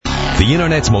the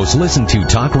Internet's most listened to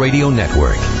talk radio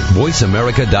network,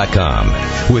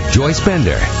 VoiceAmerica.com, with Joyce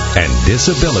Bender and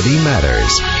Disability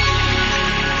Matters.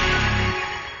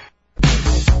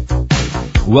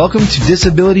 Welcome to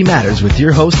Disability Matters with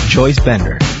your host, Joyce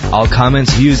Bender. All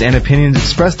comments, views, and opinions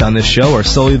expressed on this show are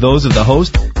solely those of the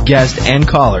host, guest, and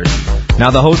callers.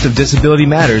 Now the host of Disability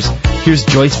Matters, here's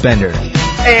Joyce Bender.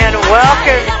 And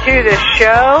welcome to the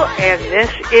show, and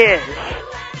this is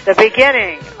the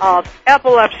beginning of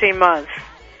Epilepsy Month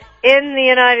in the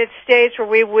United States, where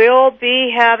we will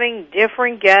be having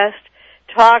different guests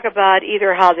talk about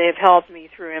either how they've helped me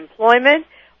through employment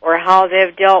or how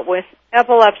they've dealt with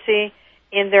epilepsy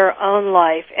in their own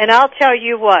life. And I'll tell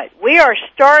you what, we are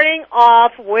starting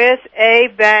off with a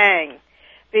bang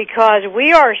because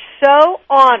we are so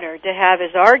honored to have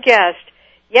as our guest,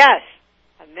 yes,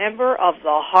 a member of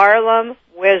the Harlem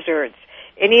Wizards.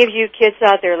 Any of you kids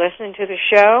out there listening to the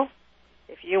show,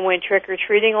 if you went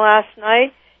trick-or-treating last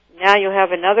night, now you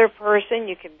have another person.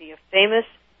 You can be a famous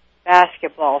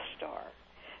basketball star.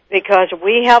 Because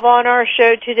we have on our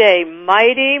show today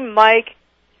Mighty Mike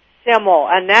Simmel,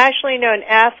 a nationally known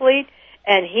athlete,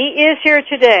 and he is here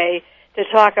today to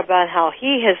talk about how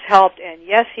he has helped, and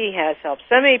yes, he has helped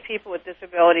so many people with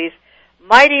disabilities.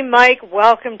 Mighty Mike,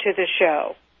 welcome to the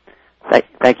show.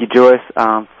 Thank you, Joyce.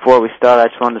 Before we start, I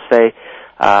just wanted to say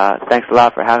thanks a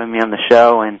lot for having me on the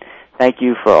show, and thank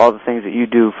you for all the things that you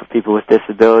do for people with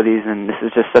disabilities. And this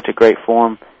is just such a great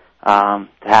forum to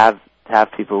have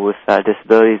people with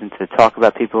disabilities and to talk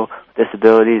about people with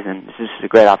disabilities. And this is just a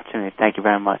great opportunity. Thank you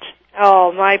very much.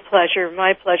 Oh, my pleasure,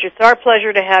 my pleasure. It's our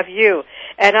pleasure to have you.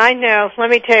 And I know, let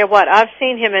me tell you what, I've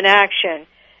seen him in action,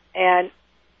 and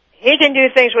he can do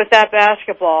things with that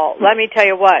basketball. Let me tell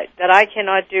you what, that I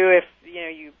cannot do if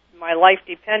my life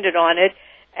depended on it.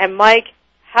 And Mike,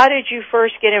 how did you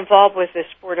first get involved with the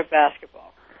sport of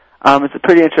basketball? It's a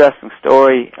pretty interesting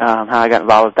story, how I got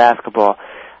involved with basketball.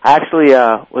 I actually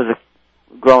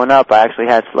growing up, I actually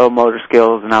had slow motor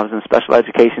skills, and I was in special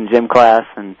education gym class,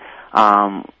 and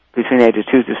between the ages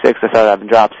 2 through 6, I started having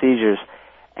drop seizures.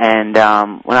 And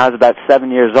when I was about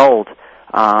 7 years old,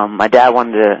 my dad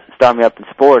wanted to start me up in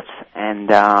sports, and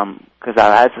because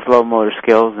I had some slow motor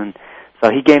skills, and so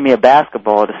he gave me a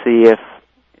basketball to see if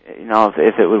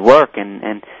it would work, and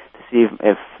to see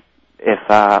if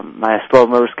my slow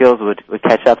motor skills would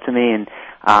catch up to me.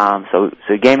 And so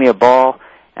he gave me a ball,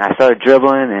 and I started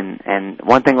dribbling, and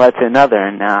one thing led to another,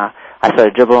 and I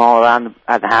started dribbling all around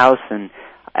at the house, and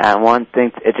one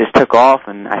thing, it just took off,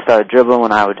 and I started dribbling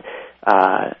when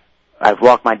I'd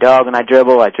walk my dog, and I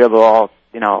dribble all,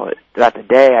 throughout the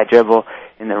day. I dribble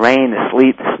in the rain, the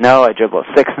sleet, the snow. I dribble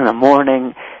at 6 in the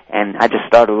morning, and I just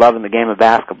started loving the game of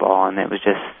basketball, and it was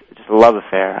just a love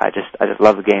affair. I just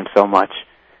love the game so much.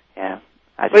 Yeah.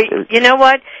 You know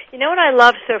what I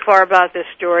love so far about this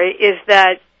story is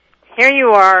that here you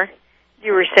are.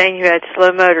 You were saying you had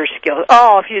slow motor skills.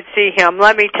 Oh, if you'd see him,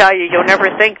 let me tell you, you'll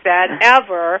never think that,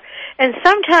 ever. And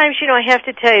sometimes, I have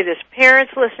to tell you this,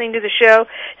 parents listening to the show,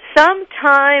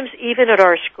 sometimes even at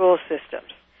our school systems,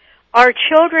 our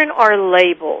children are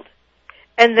labeled,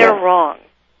 and they're wrong.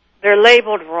 They're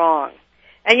labeled wrong.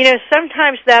 And,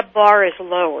 sometimes that bar is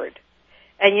lowered.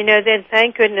 And, then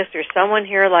thank goodness there's someone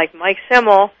here like Mike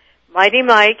Simmel, Mighty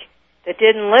Mike, that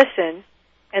didn't listen,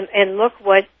 and look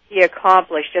what he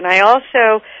accomplished. And I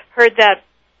also heard that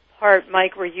part,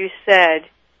 Mike, where you said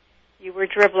you were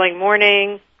dribbling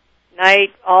morning,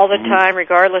 night, all the time,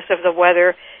 regardless of the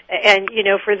weather. And,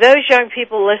 for those young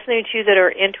people listening to you that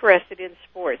are interested in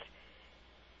sports,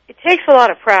 it takes a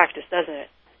lot of practice, doesn't it?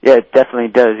 Yeah, it definitely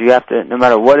does. You have to, no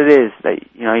matter what it is that,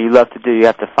 you love to do, you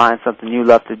have to find something you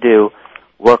love to do,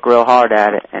 work real hard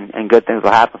at it, and good things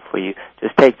will happen for you.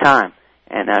 Just take time,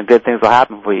 and good things will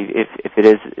happen for you. If it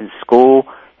is in school,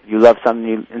 if you love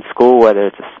something in school, whether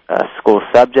it's a school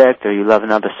subject or you love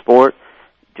another sport,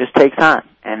 just take time,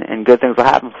 and good things will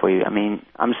happen for you. I mean,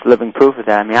 I'm just living proof of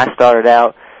that. I mean, I started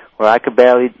out where I could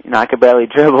barely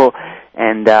dribble,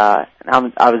 and I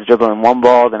was dribbling 1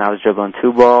 ball, then I was dribbling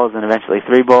 2 balls, and eventually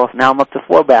 3 balls. Now I'm up to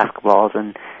 4 basketballs,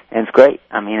 and it's great.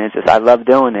 I mean, I love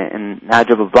doing it, and now I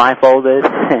dribble blindfolded,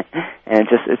 and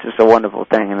it's just a wonderful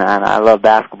thing, and I love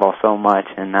basketball so much,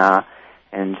 and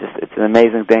it's an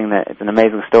amazing thing it's an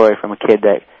amazing story from a kid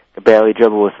that could barely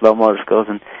dribble with slow motor skills,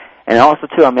 and also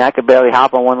too, I mean, I could barely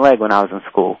hop on 1 leg when I was in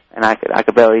school, and I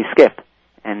could barely skip,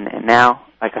 and now,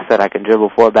 like I said, I can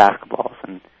dribble 4 basketballs,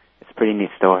 and it's a pretty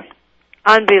neat story.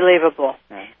 Unbelievable.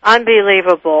 Yeah.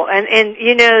 Unbelievable. And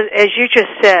as you just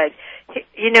said,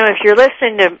 if you're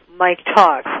listening to Mike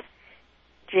talk,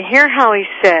 did you hear how he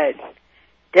said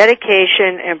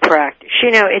dedication and practice.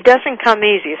 You know, it doesn't come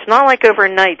easy. It's not like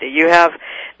overnight that you have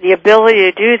the ability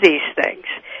to do these things.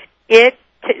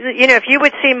 You know, if you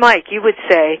would see Mike, you would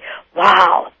say,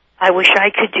 wow, I wish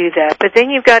I could do that. But then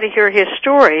you've got to hear his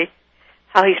story,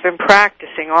 how he's been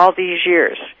practicing all these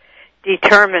years,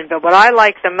 determined. But what I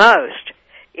like the most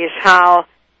is how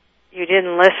you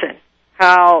didn't listen,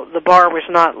 how the bar was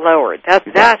not lowered.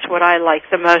 That's what I like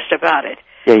the most about it.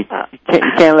 Yeah, you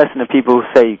can't listen to people who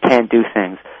say you can't do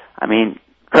things. I mean,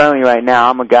 currently right now,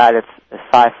 I'm a guy that's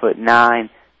 5'9",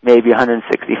 maybe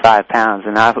 165 pounds,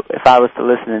 and if I was to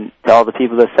listen to all the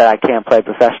people that said I can't play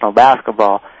professional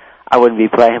basketball, I wouldn't be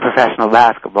playing professional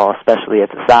basketball, especially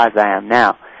at the size I am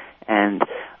now. And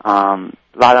a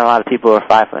lot of people who are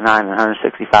 5'9" and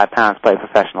 165 pounds play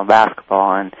professional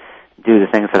basketball and do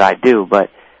the things that I do, but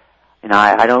you know,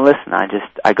 I don't listen.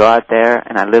 I go out there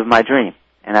and I live my dream.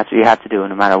 And that's what you have to do.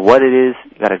 No matter what it is,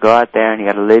 you got to go out there and you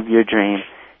got to live your dream,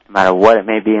 no matter what it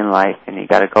may be in life. And you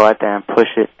got to go out there and push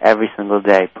it every single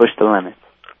day. Push the limits.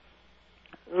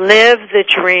 Live the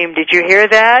dream. Did you hear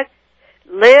that?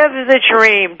 Live the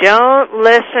dream. Don't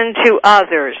listen to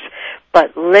others,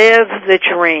 but live the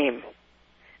dream.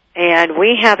 And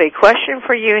we have a question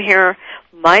for you here,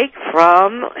 Mike,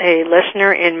 from a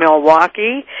listener in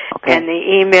Milwaukee. Okay. And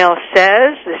the email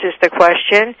says, this is the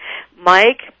question,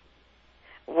 Mike,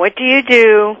 what do you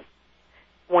do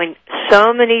when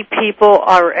so many people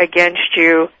are against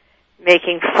you,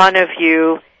 making fun of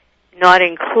you, not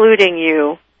including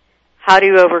you? How do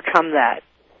you overcome that?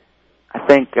 I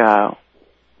think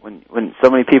when so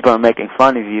many people are making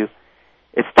fun of you,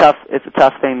 it's tough. It's a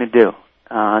tough thing to do,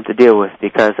 to deal with,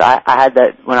 because I had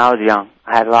that when I was young.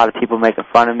 I had a lot of people making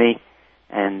fun of me,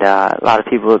 and a lot of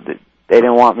people, they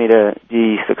didn't want me to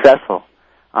be successful.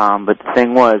 But the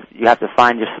thing was, you have to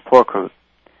find your support group.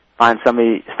 Find some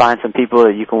people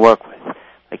that you can work with,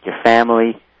 like your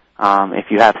family. If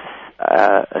you have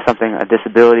a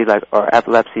disability or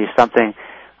epilepsy or something,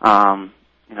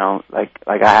 you know, like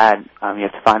I had, you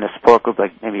have to find a support group,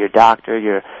 like maybe your doctor,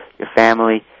 your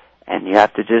family, and you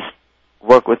have to just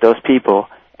work with those people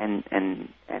and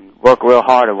work real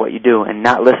hard at what you do and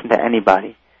not listen to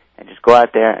anybody, and just go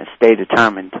out there and stay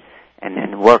determined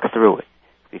and work through it,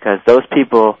 because those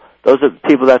are the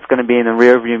people that's going to be in the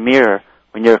rearview mirror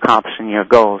when you're accomplishing your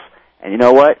goals. And you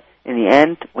know what? In the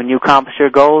end, when you accomplish your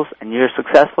goals and you're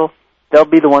successful, they'll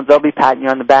be patting you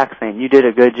on the back saying, you did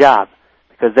a good job.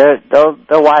 Because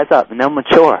they'll wise up and they'll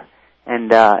mature.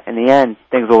 And in the end,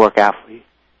 things will work out for you.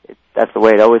 That's the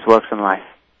way it always works in life.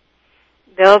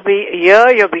 You'll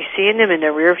be seeing them in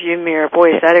the rearview mirror.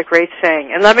 Boy, is that a great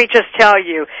saying. And let me just tell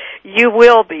you, you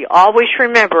will be. Always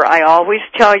remember, I always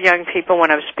tell young people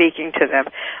when I'm speaking to them,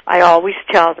 I always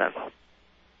tell them,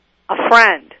 a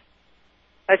friend,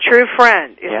 a true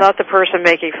friend, is not the person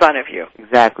making fun of you.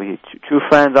 Exactly. True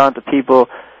friends aren't the people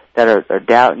that are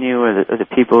doubting you, or the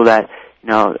people that, you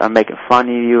know, are making fun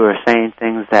of you or saying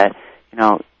things that, you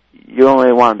know, you don't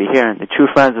really want to be hearing. The true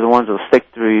friends are the ones that will stick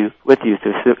with you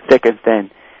through thick and thin,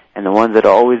 and the ones that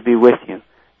will always be with you.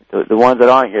 The ones that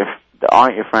aren't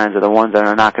your friends are the ones that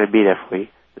are not going to be there for you.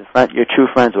 Your true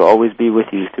friends will always be with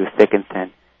you through thick and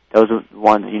thin. Those are the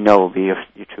ones you know will be your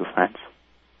true friends.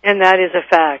 And that is a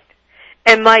fact.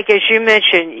 And Mike, as you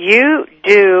mentioned, you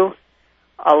do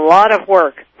a lot of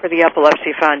work for the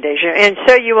Epilepsy Foundation. And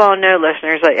so you all know,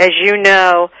 listeners, as you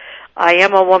know, I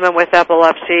am a woman with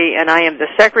epilepsy, and I am the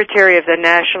secretary of the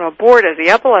National Board of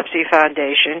the Epilepsy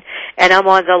Foundation, and I'm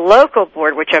on the local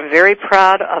board, which I'm very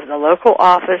proud of, the local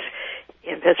office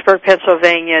in Pittsburgh,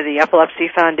 Pennsylvania, the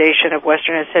Epilepsy Foundation of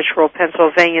Western and Central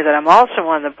Pennsylvania, that I'm also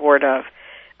on the board of.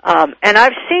 And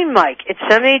I've seen Mike at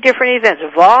so many different events,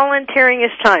 volunteering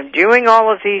his time, doing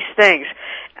all of these things.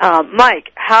 Mike,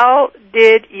 how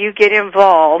did you get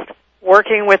involved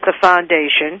working with the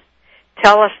foundation?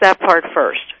 Tell us that part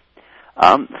first.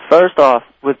 First off,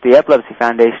 with the Epilepsy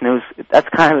Foundation, that's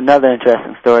kind of another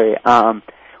interesting story. When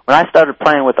I started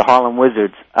playing with the Harlem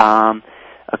Wizards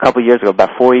a couple years ago,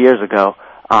 about 4 years ago,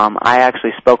 I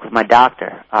actually spoke with my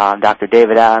doctor, Dr.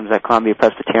 David Adams at Columbia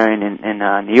Presbyterian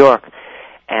in New York.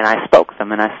 And I spoke with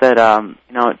him, and I said,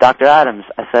 you know, Dr. Adams,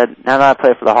 I said, now that I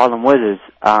play for the Harlem Wizards,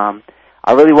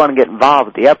 I really want to get involved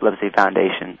with the Epilepsy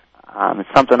Foundation. It's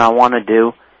something I want to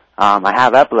do. I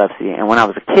have epilepsy, and when I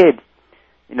was a kid,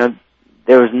 you know,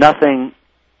 there was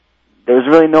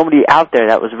really nobody out there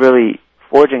that was really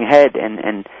forging ahead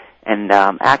and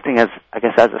acting as, I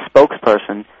guess, as a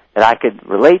spokesperson that I could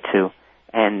relate to.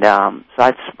 And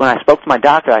so when I spoke to my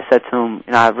doctor, I said to him,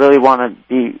 you know, I really want to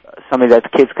be somebody that the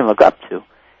kids can look up to.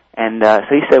 And so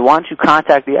he said, why don't you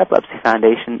contact the Epilepsy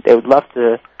Foundation? They would love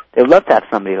to have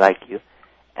somebody like you.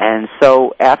 And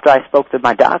so after I spoke to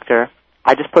my doctor,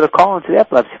 I just put a call into the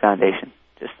Epilepsy Foundation,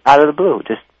 just out of the blue.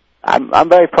 I'm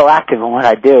very proactive in what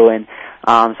I do, and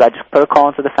so I just put a call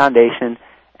into the foundation,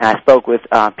 and I spoke with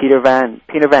Peter Van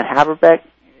Haverbeck.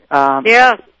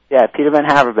 Peter Van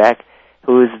Haverbeck,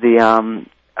 who is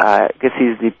I guess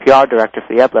he's the PR director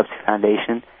for the Epilepsy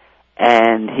Foundation,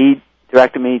 and he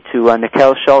directed me to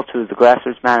Nicole Schultz, who's the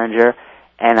grassroots manager,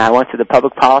 and I went to the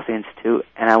Public Policy Institute,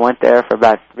 and I went there for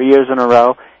about 3 years in a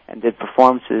row and did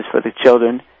performances for the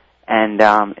children, and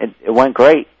it went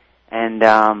great. And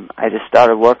I just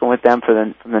started working with them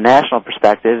from the national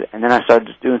perspective, and then I started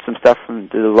just doing some stuff from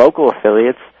the local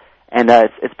affiliates, and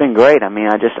it's been great. I mean,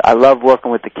 I love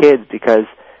working with the kids because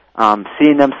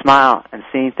seeing them smile and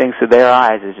seeing things through their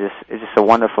eyes is just a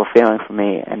wonderful feeling for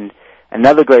me. And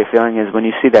another great feeling is when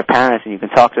you see their parents and you can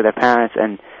talk to their parents,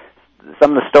 and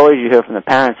some of the stories you hear from the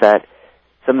parents, that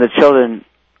some of the children,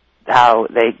 how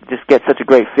they just get such a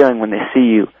great feeling when they see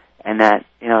you, and that,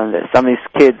 you know, that some of these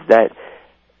kids that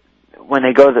when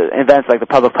they go to events like the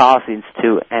Public Policy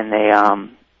Institute and they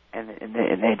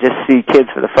just see kids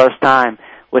for the first time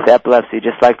with epilepsy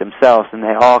just like themselves, and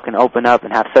they all can open up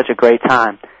and have such a great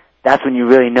time, that's when you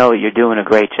really know you're doing a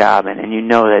great job, and you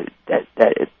know that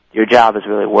your job is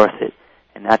really worth it.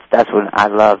 And that's when I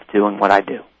love doing what I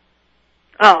do.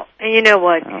 Oh, and you know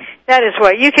what? That is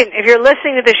what you can. If you're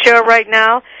listening to the show right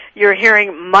now, you're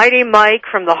hearing Mighty Mike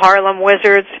from the Harlem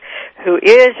Wizards, who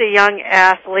is a young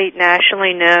athlete,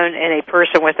 nationally known, and a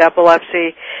person with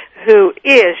epilepsy, who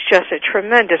is just a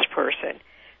tremendous person.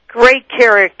 Great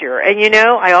character. And you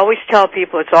know, I always tell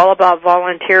people it's all about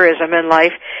volunteerism in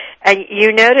life. And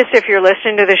you notice if you're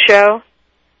listening to the show,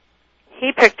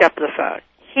 he picked up the phone.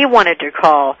 He wanted to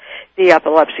call the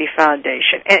Epilepsy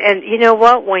Foundation. And you know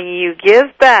what? When you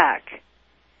give back,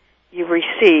 you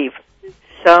receive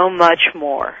so much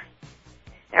more.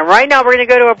 And right now we're going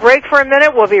to go to a break for a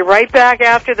minute. We'll be right back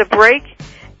after the break.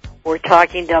 We're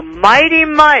talking to Mighty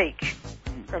Mike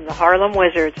from the Harlem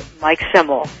Wizards, Mike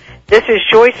Simmel. This is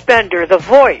Joyce Bender, the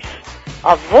voice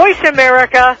of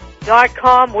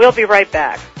VoiceAmerica.com. We'll be right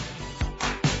back.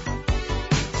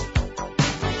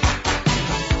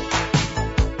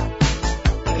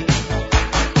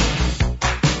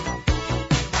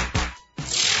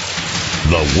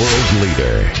 The world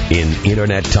leader in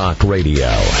Internet Talk Radio.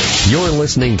 You're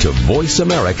listening to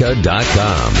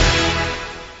VoiceAmerica.com.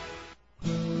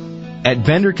 At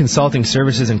Bender Consulting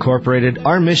Services Incorporated,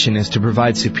 our mission is to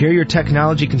provide superior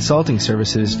technology consulting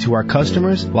services to our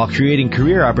customers while creating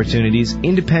career opportunities,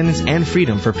 independence, and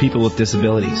freedom for people with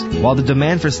disabilities. While the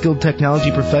demand for skilled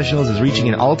technology professionals is reaching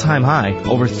an all-time high,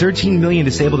 over 13 million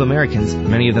disabled Americans,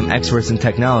 many of them experts in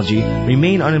technology,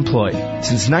 remain unemployed.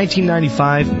 Since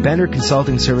 1995, Bender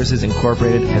Consulting Services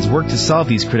Incorporated has worked to solve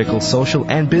these critical social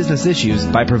and business issues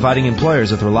by providing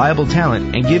employers with reliable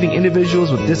talent and giving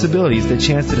individuals with disabilities the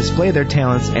chance to display their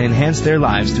talents and enhance their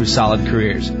lives through solid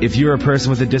careers. If you're a person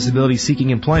with a disability seeking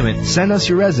employment, send us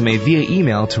your resume via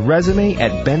email to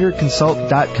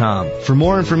resume@benderconsult.com. For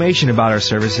more information about our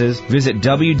services, visit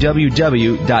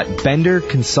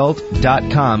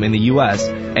www.benderconsult.com in the U.S.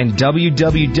 and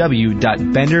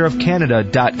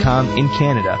www.benderofcanada.com in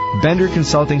Canada. Bender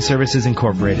Consulting Services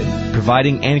Incorporated,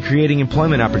 providing and creating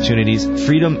employment opportunities,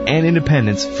 freedom, and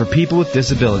independence for people with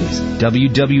disabilities.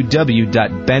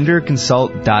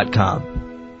 www.benderconsult.com.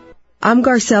 I'm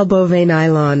Garcelle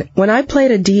Beauvais-Nylon. When I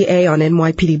played a DA on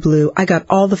NYPD Blue, I got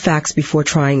all the facts before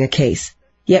trying a case.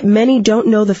 Yet many don't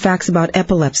know the facts about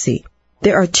epilepsy.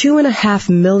 There are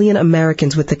 2.5 million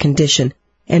Americans with the condition,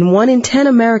 and 1 in 10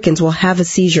 Americans will have a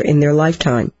seizure in their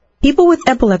lifetime. People with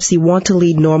epilepsy want to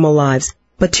lead normal lives,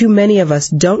 but too many of us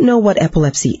don't know what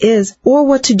epilepsy is or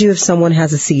what to do if someone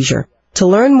has a seizure. To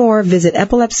learn more, visit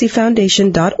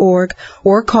epilepsyfoundation.org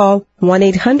or call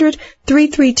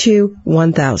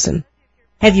 1-800-332-1000.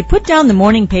 Have you put down the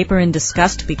morning paper in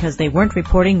disgust because they weren't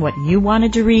reporting what you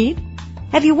wanted to read?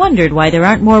 Have you wondered why there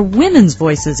aren't more women's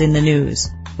voices in the news?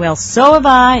 Well, so have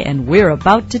I, and we're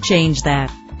about to change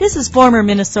that. This is former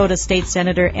Minnesota State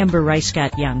Senator Ember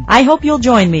Reichgott-Young. I hope you'll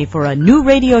join me for a new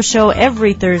radio show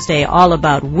every Thursday all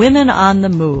about women on the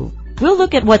move. We'll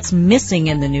look at what's missing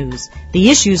in the news,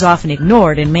 the issues often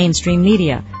ignored in mainstream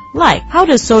media, like how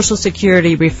does Social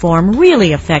Security reform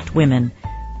really affect women?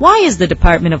 Why is the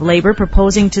Department of Labor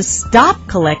proposing to stop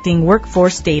collecting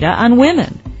workforce data on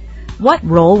women? What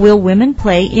role will women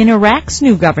play in Iraq's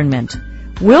new government?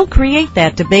 We'll create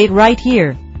that debate right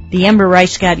here. The Ember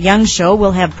Reichgott-Young Show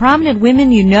will have prominent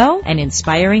women you know and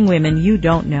inspiring women you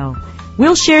don't know.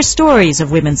 We'll share stories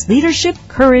of women's leadership,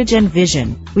 courage, and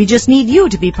vision. We just need you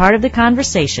to be part of the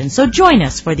conversation, so join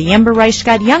us for the Amber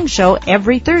Reichgott Young Show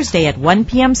every Thursday at 1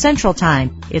 p.m. Central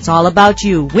Time. It's all about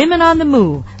you, Women on the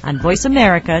Move, on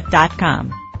VoiceAmerica.com.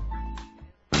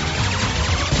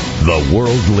 The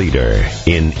world leader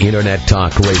in Internet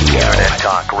Talk Radio. Internet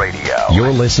Talk Radio.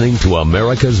 You're listening to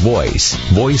America's Voice,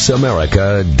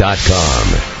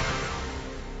 VoiceAmerica.com.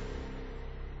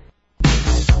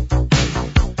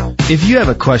 If you have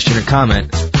a question or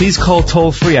comment, please call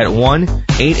toll-free at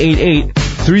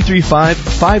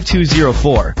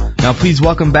 1-888-335-5204. Now please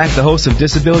welcome back the host of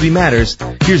Disability Matters.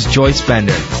 Here's Joyce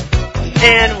Bender.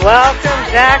 And welcome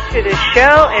back to the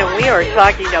show, and we are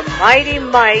talking to Mighty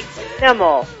Mike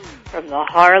Simmel from the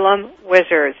Harlem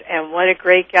Wizards, and what a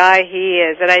great guy he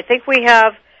is. And I think we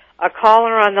have a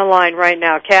caller on the line right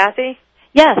now. Kathy?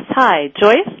 Yes, hi.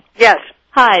 Joyce? Yes.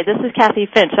 Hi, this is Kathy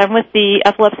Finch. I'm with the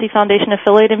Epilepsy Foundation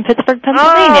affiliate in Pittsburgh,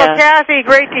 Pennsylvania. Oh, Kathy,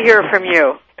 great to hear from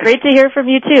you. Great to hear from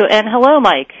you, too. And hello,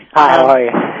 Mike. Hi, how are you?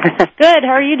 Good.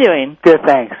 How are you doing? Good,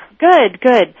 thanks. Good.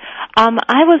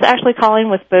 I was actually calling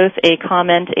with both a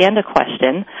comment and a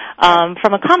question.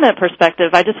 From a comment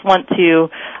perspective, I just want to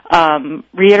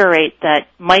reiterate that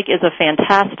Mike is a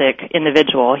fantastic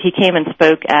individual. He came and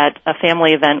spoke at a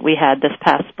family event we had this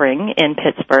past spring in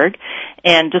Pittsburgh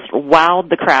and just wowed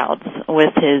the crowds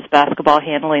with his basketball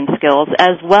handling skills,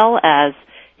 as well as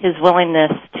his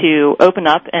willingness to open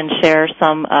up and share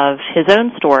some of his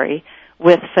own story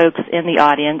with folks in the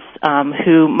audience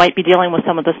who might be dealing with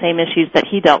some of the same issues that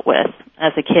he dealt with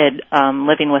as a kid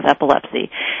living with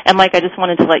epilepsy. And, Mike, I just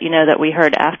wanted to let you know that we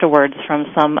heard afterwards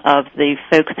from some of the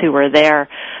folks who were there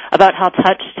about how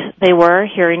touched they were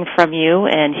hearing from you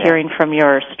and hearing from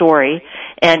your story.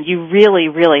 And you really,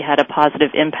 really had a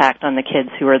positive impact on the kids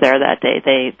who were there that day.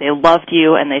 They loved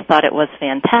you, and they thought it was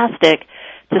fantastic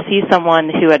to see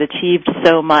someone who had achieved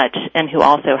so much and who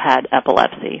also had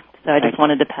epilepsy. So I just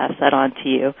wanted to pass that on to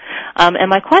you. And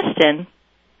my question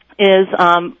is,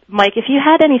 Mike, if you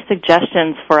had any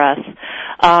suggestions for us,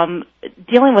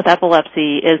 dealing with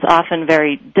epilepsy is often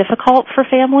very difficult for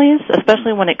families,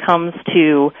 especially when it comes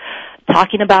to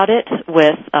talking about it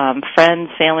with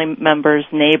friends, family members,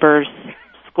 neighbors,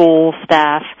 school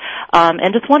staff,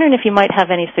 and just wondering if you might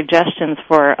have any suggestions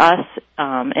for us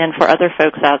and for other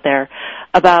folks out there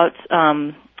about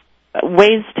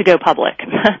ways to go public,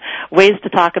 ways to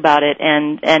talk about it,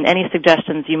 and any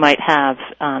suggestions you might have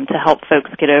to help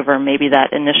folks get over maybe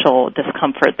that initial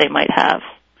discomfort they might have.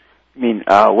 You mean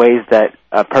ways that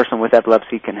a person with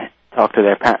epilepsy can talk to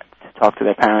their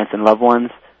parents and loved ones?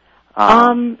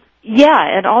 Yeah,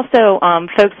 and also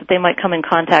folks that they might come in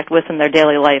contact with in their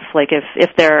daily life, like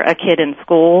if they're a kid in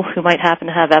school who might happen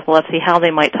to have epilepsy, how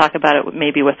they might talk about it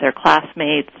maybe with their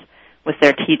classmates, with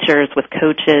their teachers, with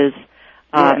coaches.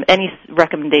 Any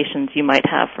recommendations you might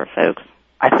have for folks?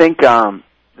 I think the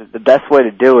best way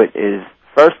to do it is,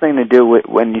 first thing to do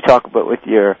when you talk about with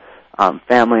your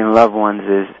family and loved ones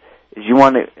is you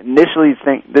want to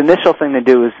the initial thing to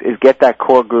do is get that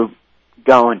core group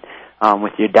going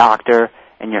with your doctor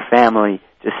and your family.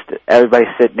 Just everybody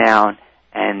sit down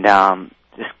and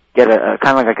just get a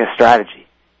kind of like a strategy,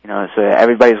 so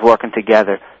everybody's working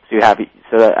together. So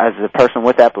that as the person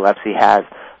with epilepsy has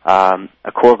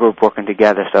a core group working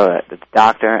together, so that the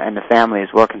doctor and the family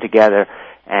is working together,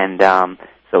 and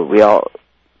so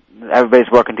everybody's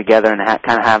working together and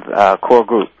kind of have a core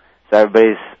group, so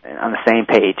everybody's on the same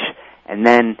page, and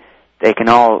then they can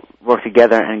all work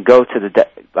together and go to the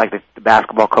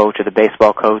basketball coach or the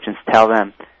baseball coach and tell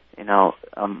them,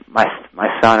 my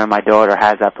son or my daughter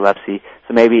has epilepsy.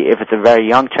 So maybe if it's a very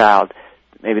young child,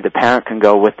 maybe the parent can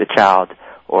go with the child,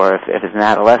 or if it's an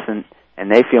adolescent and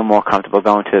they feel more comfortable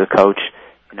going to the coach,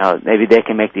 maybe they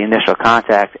can make the initial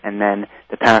contact and then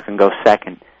the parent can go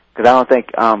second. Because I don't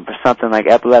think for something like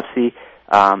epilepsy,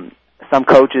 some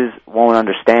coaches won't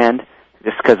understand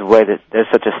just because of the way that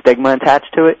there's such a stigma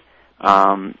attached to it.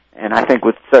 And I think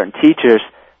with certain teachers,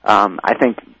 I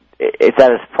think it's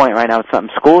at a point right now with some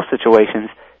school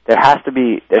situations, there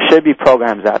should be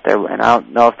programs out there, and I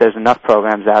don't know if there's enough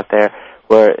programs out there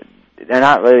where they're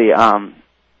not really,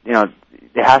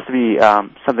 there has to be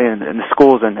something in the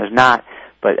schools, and there's not.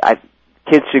 But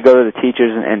kids should go to the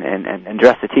teachers and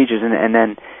address the teachers, and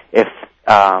then if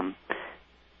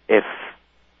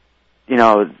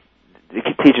the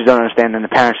teachers don't understand, then the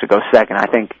parents should go second. I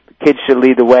think kids should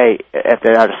lead the way if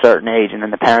they're at a certain age, and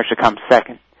then the parents should come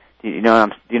second. Do you know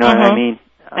what I mean?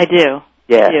 I do.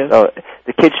 Yeah. I do. So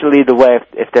the kids should lead the way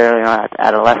if they're at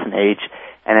adolescent age,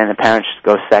 and then the parents should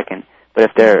go second. But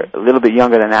if they're a little bit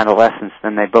younger than adolescents,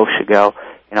 then they both should go.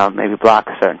 Maybe block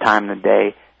a certain time in the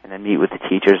day, and then meet with the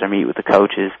teachers or meet with the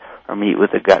coaches, or meet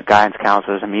with the guidance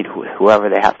counselors, and meet whoever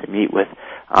they have to meet with.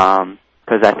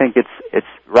 Because I think it's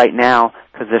right now,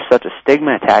 because there's such a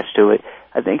stigma attached to it,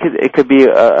 I think it could be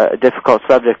a difficult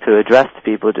subject to address to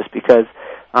people, just because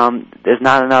there's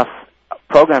not enough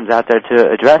programs out there to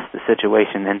address the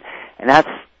situation, and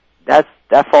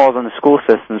that falls on the school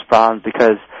system's problems,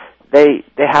 because they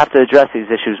have to address these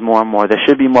issues more and more. There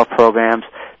should be more programs.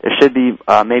 There should be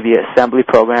maybe assembly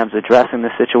programs addressing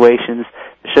the situations.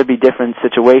 There should be different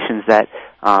situations that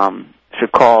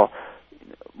should call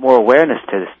more awareness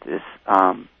to this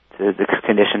to the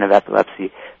condition of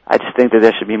epilepsy. I just think that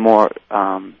there should be more,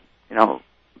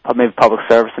 maybe public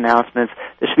service announcements.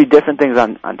 There should be different things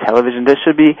on television. There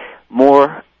should be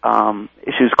more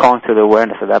issues calling to the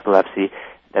awareness of epilepsy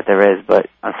that there is, but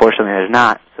unfortunately there's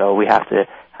not. So we have to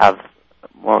have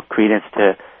more credence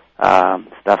to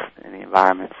stuff in the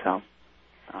environment. So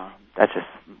that's just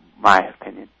my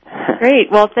opinion.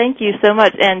 Great. Well, thank you so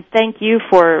much, and thank you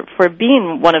for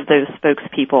being one of those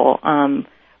spokespeople.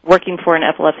 Working for an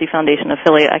Epilepsy Foundation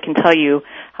affiliate, I can tell you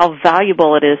how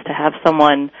valuable it is to have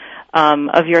someone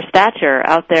of your stature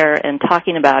out there and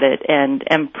talking about it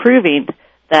and proving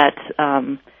that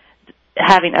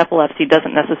having epilepsy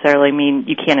doesn't necessarily mean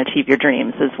you can't achieve your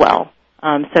dreams as well.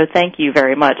 So thank you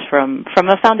very much from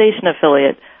a foundation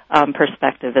affiliate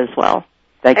perspective as well.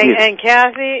 Thank you. And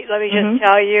Kathy, let me just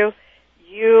tell you,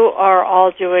 you are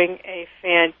all doing a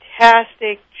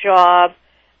fantastic job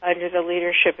under the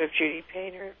leadership of Judy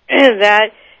Painter.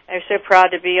 That I'm so proud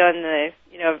to be on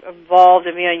involved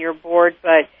and be on your board,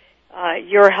 but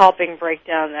you're helping break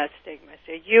down that stigma.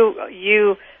 So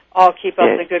you all keep up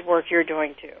the good work you're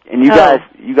doing too. And you guys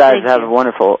have a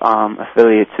wonderful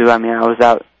affiliate too. I mean, I was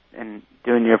out and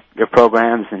doing your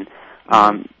programs, and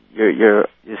your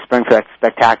Spring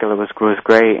Spectacular was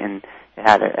great, and it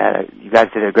had you guys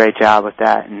did a great job with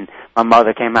that. And my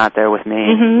mother came out there with me.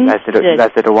 And you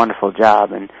guys did a wonderful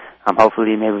job, and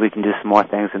hopefully maybe we can do some more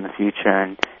things in the future.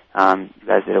 And you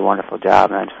guys did a wonderful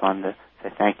job, and I just wanted to say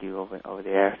thank you over the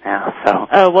air now. So.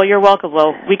 Oh, well, you're welcome.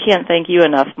 Well, we can't thank you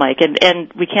enough, Mike,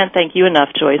 and we can't thank you enough,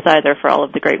 Joyce, either, for all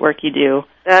of the great work you do.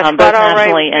 That's both not all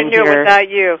nationally right. and We can do here. it without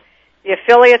you. The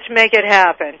affiliates make it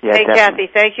happen. Yeah, hey, definitely.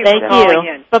 Kathy, thank you for calling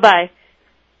in. Bye-bye.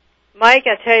 Mike,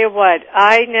 I tell you what,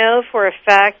 I know for a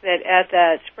fact that at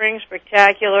that Spring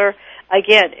Spectacular,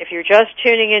 again, if you're just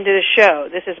tuning into the show,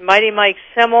 this is Mighty Mike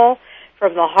Simmel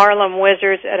from the Harlem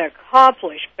Wizards, an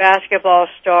accomplished basketball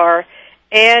star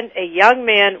and a young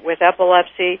man with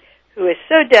epilepsy who is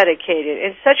so dedicated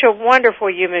and such a wonderful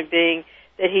human being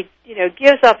that he,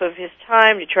 gives up of his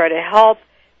time to try to help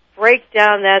break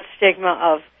down that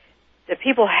stigma of that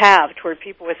people have toward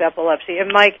people with epilepsy.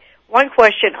 And Mike, one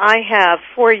question I have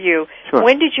for you: Sure.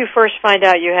 When did you first find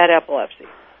out you had epilepsy?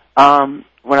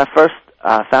 When I first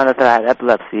found out that I had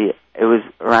epilepsy, it was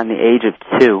around the age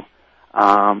of 2.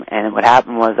 And what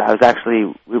happened was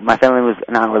my family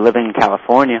and I were living in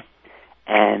California,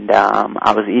 and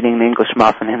I was eating an English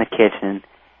muffin in the kitchen,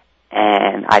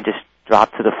 and I just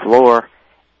dropped to the floor,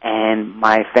 and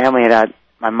my family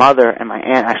my mother and my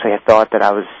aunt actually had thought that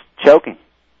I was choking.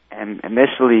 And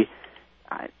initially,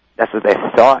 that's what they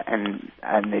thought, and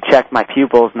they checked my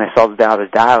pupils, and they saw that I was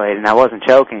dilated, and I wasn't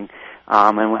choking.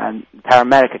 And when the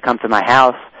paramedic had come to my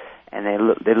house, and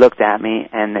they looked at me,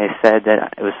 and they said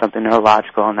that it was something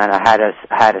neurological, and that I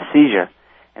had a seizure.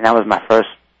 And that was my first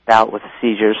bout with the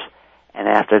seizures. And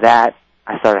after that,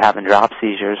 I started having drop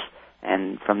seizures.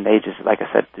 And from the ages, like I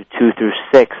said, 2 through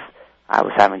 6, I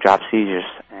was having drop seizures,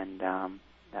 and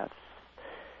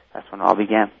that's when it all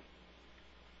began.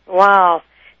 Wow.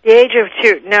 The age of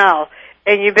 2 now.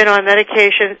 And you've been on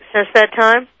medication since that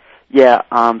time? Yeah,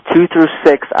 2 through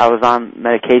 6, I was on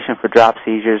medication for drop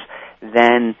seizures.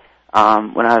 Then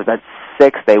when I was about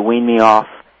 6, they weaned me off.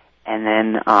 And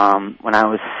then when I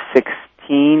was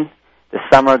 16, the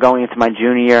summer going into my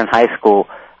junior year in high school,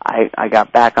 I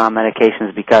got back on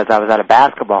medications because I was at a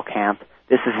basketball camp.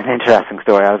 This is an interesting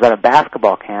story. I was at a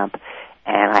basketball camp,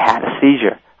 and I had a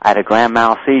seizure. I had a grand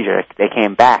mal seizure. They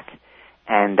came back.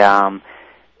 And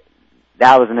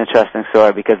that was an interesting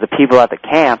story because the people at the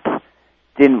camp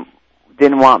didn't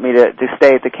want me to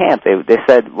stay at the camp. They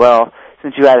said, well,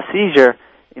 since you had a seizure,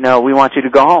 we want you to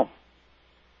go home.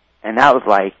 And that was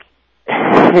like...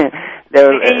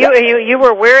 You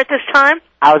were where at this time?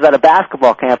 I was at a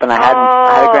basketball camp, and I had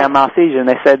a grand mal seizure, and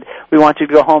they said, we want you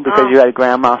to go home because you had a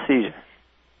grand mal seizure.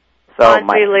 So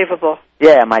unbelievable.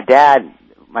 My dad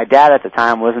at the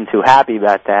time wasn't too happy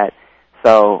about that.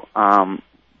 So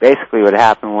basically what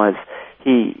happened was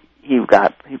he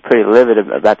pretty livid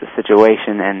about the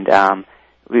situation, and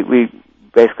we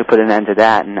basically put an end to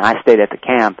that, and I stayed at the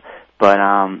camp. But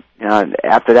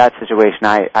after that situation,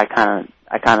 I kind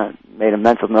of made a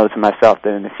mental note to myself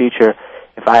that in the future,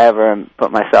 if I ever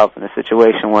put myself in a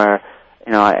situation where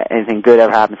anything good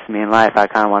ever happens to me in life, I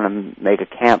kind of want to make a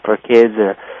camp for kids,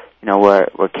 or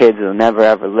where kids will never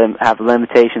ever have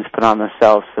limitations put on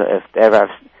themselves. So if they ever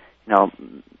have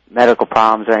medical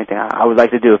problems or anything, I would like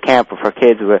to do a camp for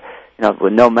kids with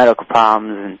no medical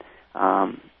problems,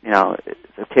 and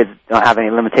the kids don't have any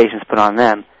limitations put on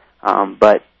them.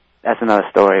 But that's another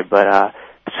story. But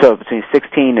so between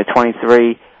 16 to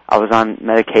 23, I was on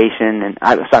medication, and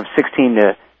I'm 16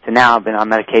 to now I've been on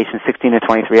medication. 16 to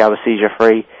 23, I was seizure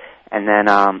free, and then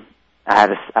I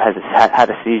had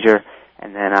a seizure,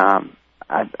 and then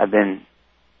I've been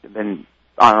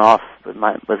on and off with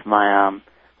my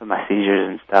seizures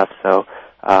and stuff. So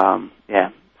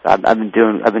yeah, so I've been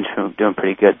doing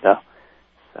pretty good though.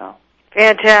 So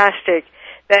fantastic.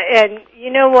 And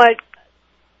you know what?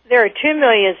 There are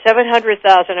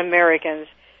 2,700,000 Americans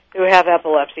who have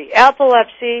epilepsy.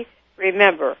 Epilepsy,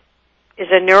 remember, is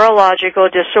a neurological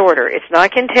disorder. It's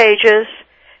not contagious.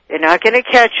 They're not going to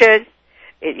catch it.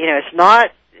 It's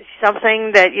not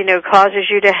something that, causes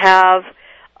you to have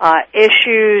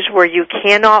issues where you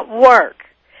cannot work.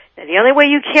 And the only way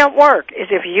you can't work is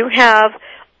if you have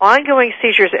ongoing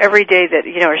seizures every day that,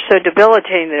 are so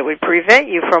debilitating that it would prevent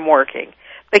you from working.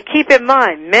 But keep in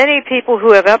mind, many people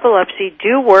who have epilepsy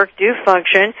do work, do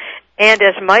function, and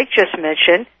as Mike just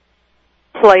mentioned,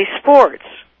 play sports.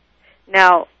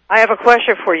 Now, I have a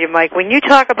question for you, Mike. When you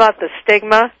talk about the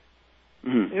stigma,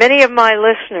 many of my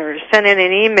listeners send in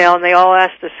an email and they all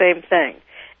ask the same thing.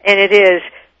 And it is,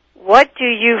 what do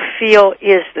you feel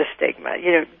is the stigma?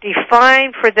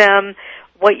 Define for them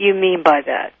what you mean by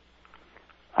that.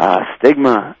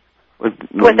 Stigma with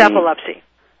epilepsy.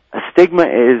 A stigma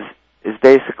is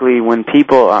basically when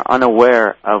people are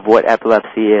unaware of what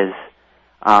epilepsy is,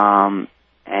 and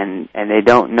they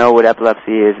don't know what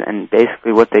epilepsy is, and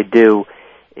basically what they do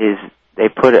is they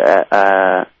put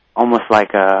almost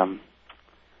like a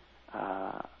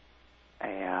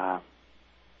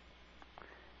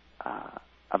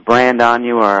brand on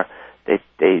you, or they'll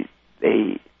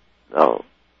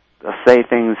say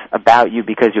things about you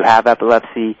because you have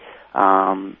epilepsy.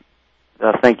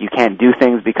 They'll think you can't do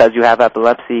things because you have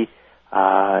epilepsy.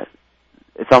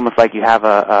 It's almost like you have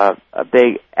a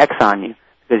big X on you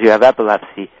because you have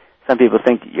epilepsy. Some people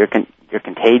think you're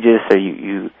contagious, or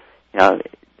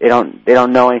they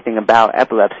don't know anything about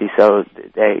epilepsy, so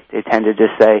they tend to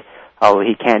just say, oh,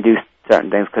 he can't do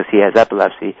certain things because he has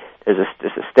epilepsy. There's a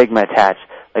stigma attached.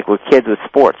 Like with kids with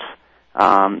sports,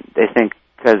 they think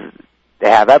because they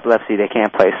have epilepsy they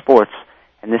can't play sports,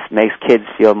 and this makes kids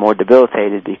feel more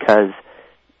debilitated because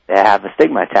they have a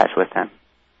stigma attached with them.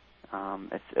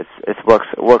 It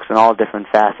works in all different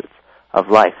facets of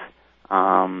life,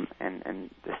 and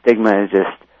the stigma is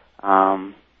just,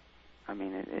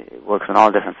 it works in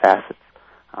all different facets.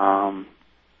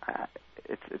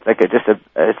 It's like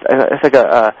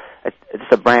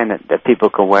it's a brand that people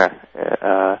can wear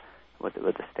with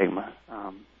the stigma.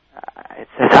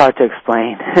 It's hard to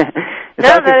explain.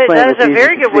 That is a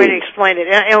very good way to explain it.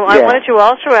 And I wanted to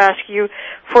also ask you,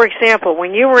 for example,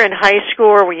 when you were in high school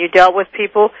or when you dealt with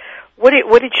people, what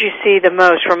did you see the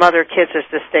most from other kids as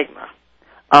the stigma?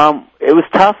 It was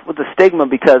tough with the stigma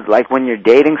because, like, when you're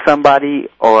dating somebody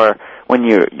or when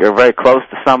you're very close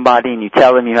to somebody and you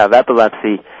tell them you have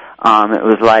epilepsy, it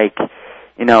was like,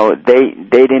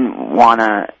 they didn't want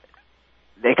to.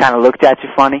 They kind of looked at you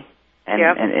funny,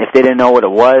 and if they didn't know what it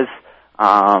was,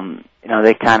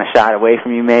 they kind of shied away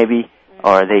from you maybe,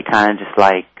 or they kind of just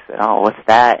like said, "Oh, what's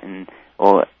that?" and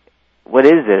 "Well, what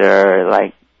is it?" or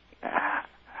like,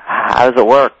 "How does it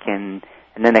work?" and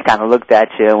then they kind of looked at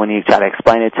you when you try to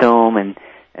explain it to them, and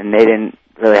they didn't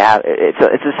really have.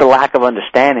 It's just a lack of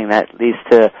understanding that leads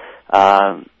to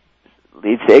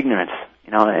ignorance,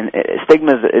 And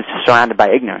stigma is surrounded by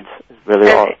ignorance. It's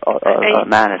really all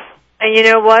matters. And you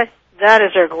know what? That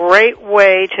is a great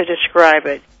way to describe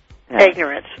it. Yeah.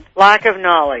 Ignorance, lack of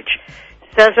knowledge,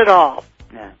 says it all.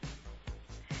 Yeah.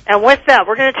 And with that,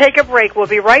 we're going to take a break. We'll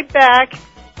be right back.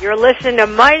 You're listening to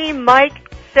Mighty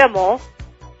Mike Simmel,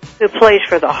 who plays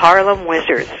for the Harlem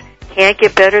Wizards. Can't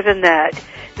get better than that.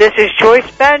 This is Joyce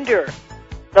Bender,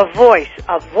 the voice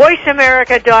of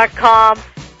VoiceAmerica.com.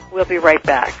 We'll be right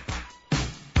back.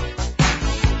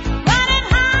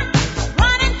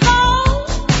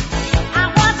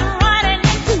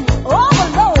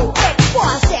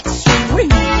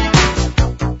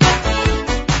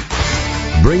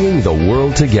 Bringing the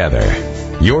world together.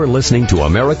 You're listening to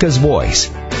America's Voice.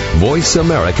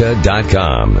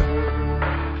 VoiceAmerica.com.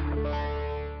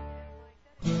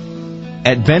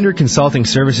 At Bender Consulting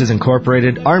Services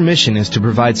Incorporated, our mission is to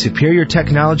provide superior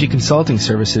technology consulting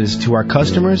services to our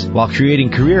customers while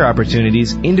creating career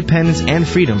opportunities, independence, and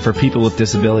freedom for people with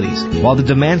disabilities. While the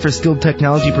demand for skilled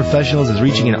technology professionals is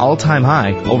reaching an all-time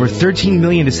high, over 13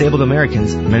 million disabled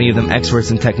Americans, many of them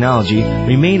experts in technology,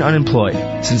 remain unemployed.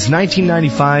 Since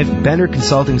 1995, Bender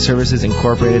Consulting Services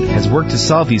Incorporated has worked to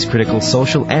solve these critical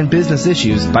social and business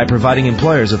issues by providing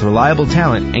employers with reliable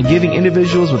talent and giving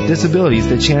individuals with disabilities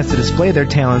the chance to display their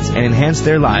talents and enhance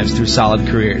their lives through solid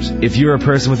careers. If you're a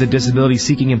person with a disability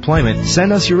seeking employment,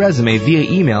 send us your resume via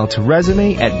email to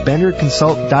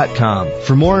resume@benderconsult.com.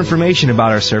 For more information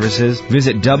about our services,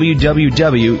 visit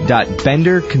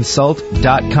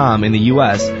www.benderconsult.com in the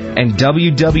U.S. and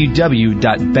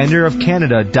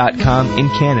www.benderofcanada.com in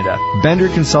Canada. Bender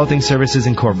Consulting Services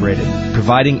Incorporated,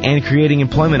 providing and creating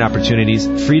employment opportunities,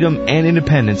 freedom, and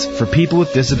independence for people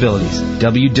with disabilities.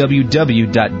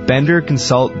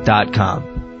 www.benderconsult.com.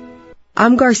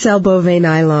 I'm Garcelle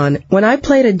Beauvais-Nylon. When I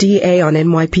played a DA on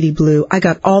NYPD Blue, I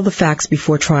got all the facts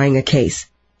before trying a case.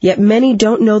 Yet many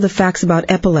don't know the facts about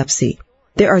epilepsy.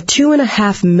 There are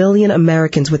 2.5 million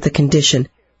Americans with the condition,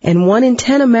 and 1 in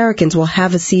 10 Americans will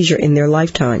have a seizure in their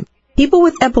lifetime. People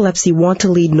with epilepsy want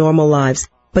to lead normal lives,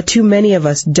 but too many of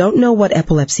us don't know what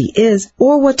epilepsy is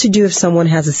or what to do if someone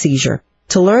has a seizure.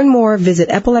 To learn more, visit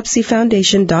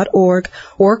epilepsyfoundation.org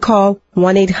or call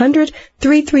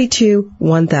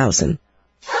 1-800-332-1000.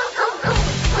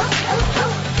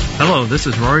 Hello, this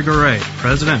is Rory Garay,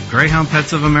 President of Greyhound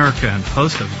Pets of America and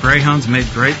host of Greyhounds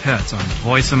Made Great Pets on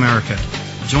Voice America.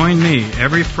 Join me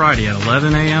every Friday at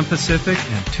 11 a.m. Pacific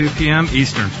and 2 p.m.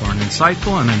 Eastern for an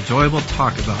insightful and enjoyable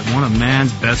talk about one of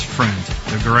man's best friends,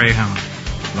 the Greyhound.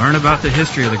 Learn about the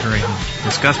history of the Greyhound,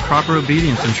 discuss proper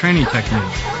obedience and training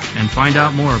techniques, and find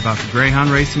out more about the Greyhound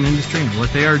racing industry and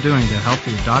what they are doing to help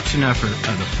the adoption effort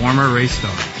of the former race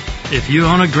stars. If you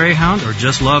own a Greyhound or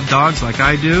just love dogs like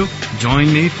I do,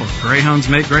 join me for Greyhounds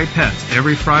Make Great Pets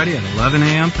every Friday at 11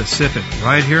 a.m. Pacific,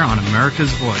 right here on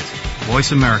America's Voice,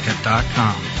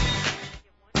 voiceamerica.com.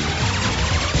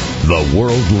 The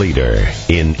world leader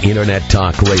in Internet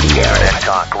Talk Radio.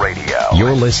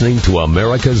 You're listening to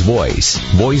America's Voice,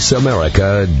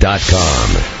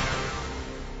 voiceamerica.com.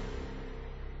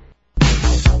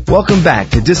 Welcome back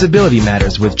to Disability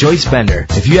Matters with Joyce Bender.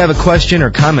 If you have a question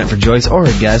or comment for Joyce or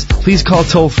her guest, please call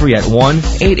toll-free at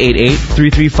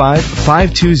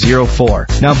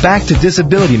 1-888-335-5204. Now back to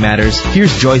Disability Matters.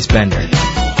 Here's Joyce Bender.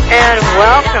 And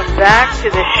welcome back to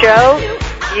the show.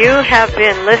 You have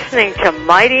been listening to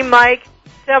Mighty Mike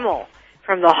Simmel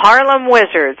from the Harlem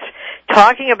Wizards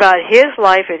talking about his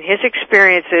life and his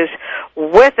experiences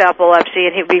with epilepsy.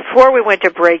 And before we went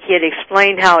to break, he had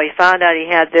explained how he found out he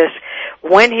had this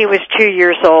when he was 2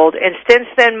 years old. And since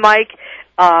then, Mike,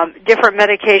 different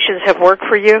medications have worked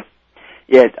for you?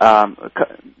 Yeah,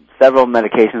 several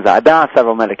medications. I've been on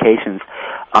several medications.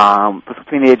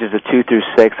 Between the ages of 2 through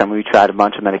 6, we tried a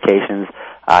bunch of medications,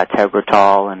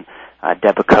 Tegretol and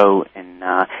Depakote, and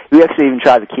we actually even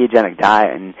tried the ketogenic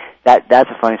diet, and that's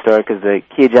a funny story because the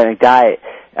ketogenic diet,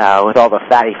 with all the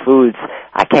fatty foods,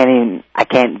 I can't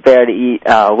bear to eat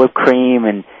whipped cream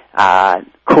and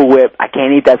Cool Whip. I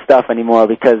can't eat that stuff anymore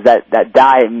because that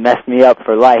diet messed me up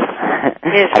for life.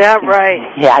 Is that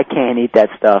right? Yeah, I can't eat that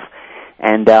stuff.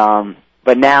 And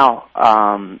but now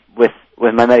with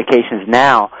my medications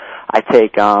now, I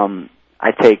take Depakote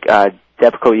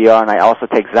ER, and I also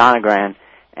take Zonegran.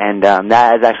 And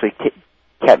that has actually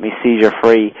kept me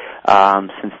seizure-free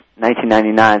since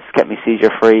 1999. It's kept me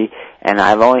seizure-free, and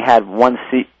I've only had one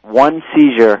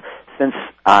seizure since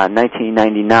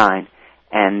 1999,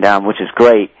 and which is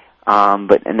great. And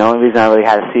the only reason I really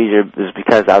had a seizure was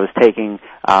because I was taking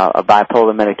a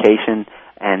bipolar medication,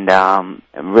 and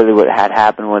really what had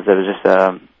happened was it was just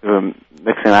we were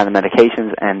mixing around the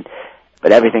medications,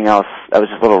 but everything else, that was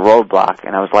just a little roadblock,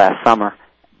 and that was last summer.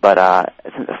 But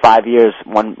 5 years,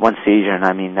 one seizure,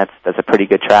 and that's a pretty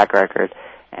good track record,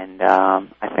 and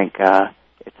I think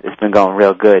it's been going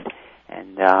real good.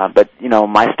 And but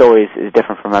my story is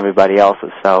different from everybody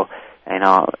else's, so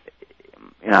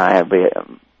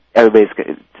everybody's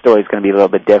story is going to be a little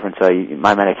bit different. So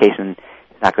my medication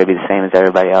is not going to be the same as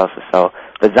everybody else's. So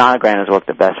the Zonegran has worked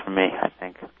the best for me, I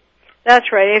think.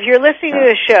 That's right. If you're listening to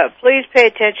the show, please pay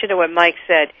attention to what Mike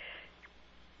said.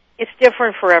 It's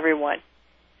different for everyone.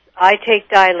 I take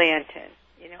Dilantin.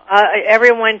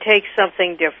 Everyone takes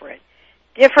something different.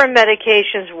 Different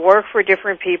medications work for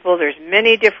different people. There's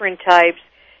many different types.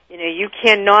 You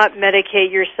cannot medicate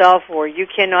yourself, or you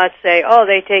cannot say, oh,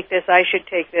 they take this, I should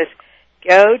take this.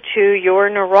 Go to your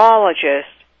neurologist.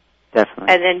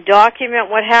 Definitely. And then document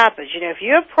what happens. If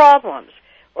you have problems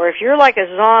or if you're like a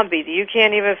zombie that you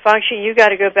can't even function, you got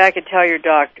to go back and tell your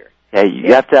doctor. Yeah,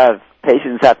 you have to have,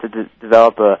 patients have to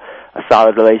develop a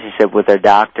solid relationship with their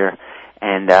doctor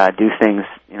and do things,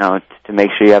 to make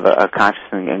sure you have a conscious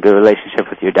and good relationship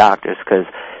with your doctors, because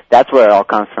that's where it all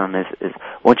comes from, is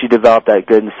once you develop that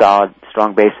good and solid,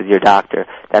 strong base with your doctor,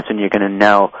 that's when you're going to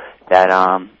know that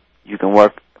you can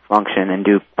work, function, and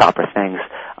do proper things.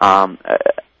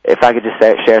 If I could just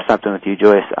share something with you,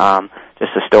 Joyce,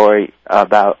 just a story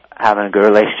about having a good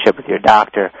relationship with your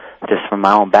doctor, just from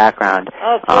my own background,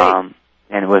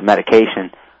 and with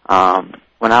medication.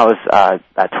 When I was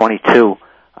about 22,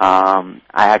 I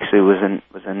actually was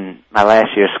in my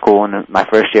last year of school, and my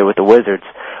first year with the Wizards.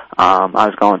 I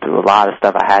was going through a lot of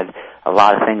stuff. I had a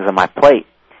lot of things on my plate,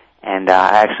 and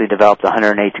I actually developed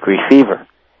 108-degree fever,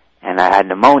 and I had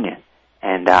pneumonia,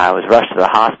 and I was rushed to the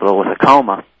hospital with a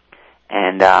coma,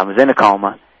 and I was in a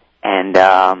coma, and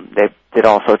they did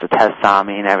all sorts of tests on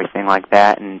me and everything like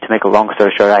that, and to make a long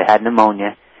story short, I had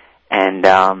pneumonia, and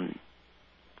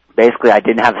basically I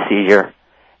didn't have a seizure,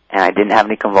 and I didn't have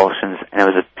any convulsions, and it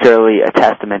was purely a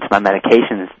testament to my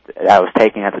medications that I was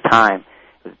taking at the time,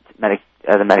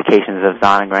 the medications of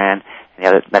Zonegran and the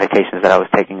other medications that I was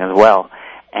taking as well.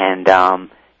 And,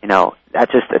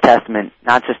 that's just a testament,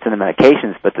 not just to the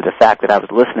medications, but to the fact that I was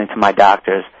listening to my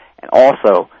doctors, and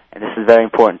also, and this is very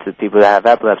important to people that have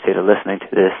epilepsy that are listening to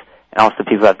this, and also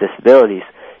people who have disabilities,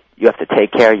 you have to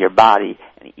take care of your body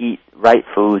and eat right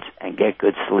foods and get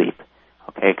good sleep,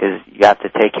 okay, because you have to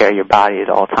take care of your body at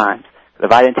all times. Because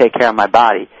if I didn't take care of my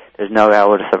body, there's no way I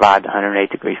would have survived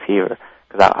 108-degree fever,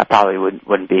 because I probably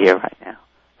wouldn't be here right now.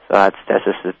 So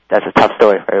that's a tough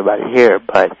story for everybody to hear,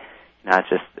 but it's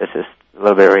just a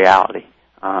little bit of reality.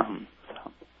 And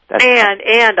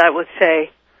I would say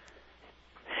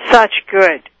such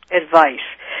good advice,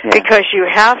 because you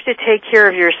have to take care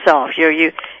of yourself.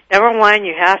 You number one,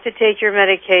 you have to take your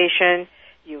medication.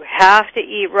 You have to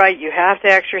eat right. You have to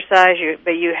exercise.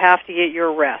 But you have to get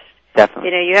your rest.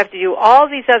 Definitely. You have to do all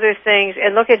these other things.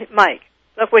 And look at Mike.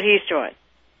 Look what he's doing.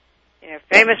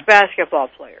 Famous basketball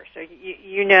player. So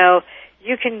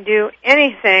you can do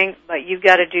anything, but you've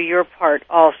got to do your part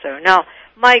also. Now,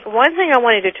 Mike, one thing I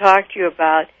wanted to talk to you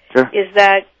about is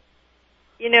that,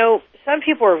 some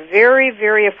people are very,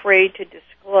 very afraid to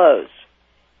disclose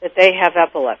that they have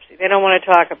epilepsy. They don't want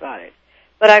to talk about it.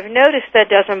 But I've noticed that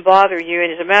doesn't bother you,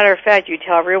 and as a matter of fact, you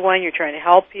tell everyone you're trying to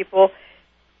help people.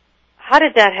 How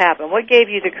did that happen? What gave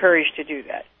you the courage to do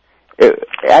that? It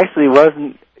actually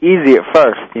wasn't easy at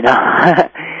first,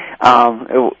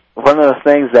 one of those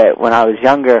things that when I was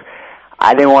younger,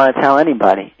 I didn't want to tell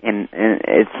anybody, and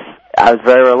I was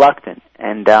very reluctant.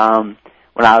 And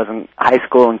when I was in high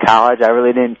school and college,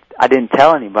 I didn't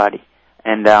tell anybody.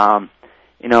 And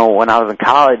when I was in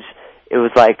college, it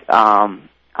was like I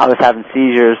was having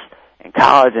seizures in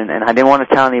college, and I didn't want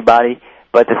to tell anybody.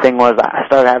 But the thing was, I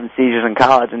started having seizures in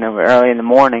college, and they were early in the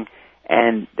morning,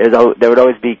 and there would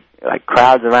always be like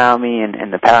crowds around me,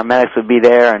 and the paramedics would be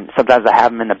there, and sometimes I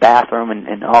have them in the bathroom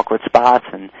in awkward spots,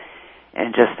 and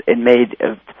just it made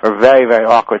for very, very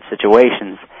awkward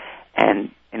situations. And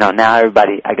now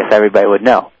everybody would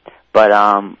know. But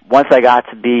once I got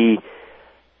to be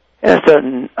in a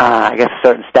certain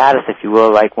certain status, if you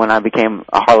will, like when I became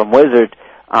a Harlem Wizard,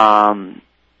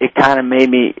 it kind of made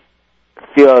me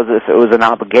feel as if it was an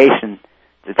obligation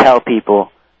to tell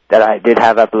people that I did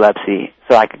have epilepsy,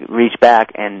 so I could reach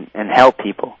back and help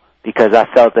people, because I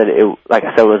felt that it, like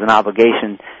I said, was an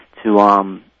obligation to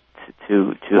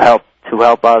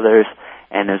help others,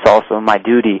 and it's also my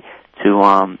duty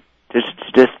to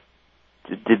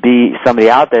be somebody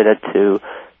out there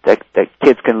that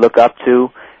kids can look up to,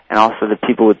 and also the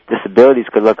people with disabilities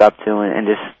could look up to, and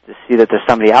just to see that there's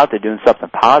somebody out there doing something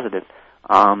positive.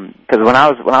 Because when I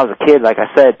was a kid, like I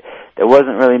said, there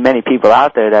wasn't really many people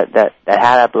out there that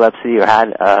had epilepsy or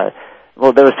had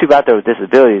there was people out there with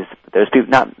disabilities, but there's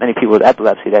not many people with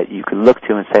epilepsy that you could look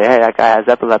to and say, hey, that guy has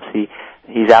epilepsy.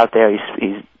 He's out there.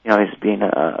 He's being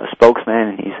a spokesman,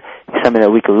 and he's somebody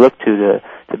that we could look to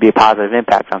be a positive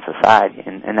impact on society,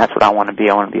 and that's what I want to be.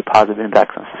 I want to be a positive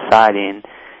impact on society, and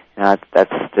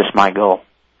that's just my goal.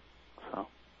 So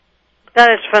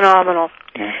that is phenomenal.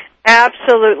 Yeah.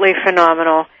 Absolutely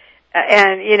phenomenal.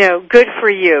 And, good for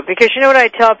you. Because you know what I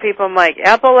tell people, Mike?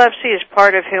 Epilepsy is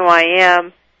part of who I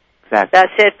am. Exactly.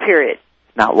 That's it, period.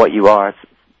 It's not what you are.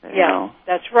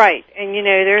 That's right. And,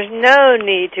 there's no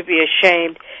need to be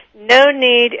ashamed. No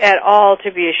need at all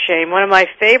to be ashamed. One of my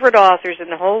favorite authors in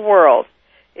the whole world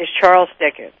is Charles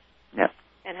Dickens. Yeah.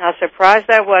 And how surprised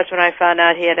I was when I found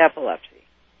out he had epilepsy.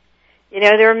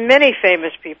 There are many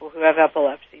famous people who have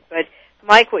epilepsy, but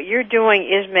Mike, what you're doing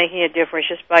is making a difference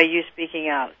just by you speaking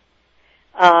out.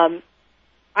 I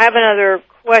have another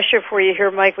question for you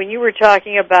here, Mike. When you were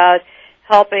talking about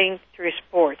helping through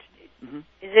sports, is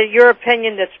it your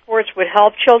opinion that sports would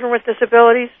help children with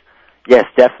disabilities? Yes,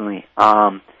 definitely.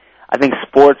 I think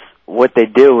sports, what they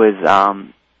do is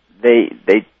they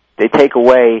take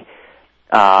away,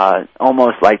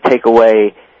 almost like take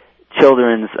away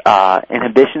children's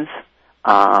inhibitions,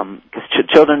 because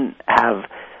children have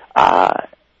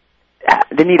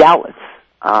they need outlets.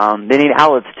 They need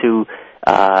outlets to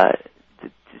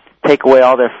take away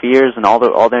all their fears and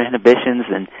all their inhibitions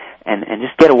and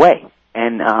just get away.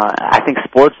 And I think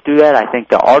sports do that. I think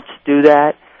the arts do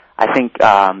that. I think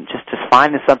just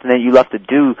finding something that you love to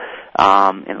do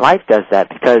in life does that,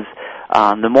 because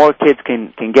the more kids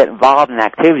can get involved in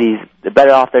activities, the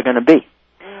better off they're going to be.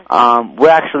 We're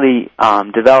actually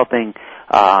developing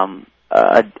a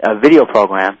video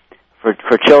program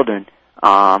for children.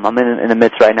 I'm in the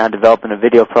midst right now developing a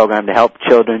video program to help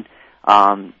children,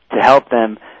 to help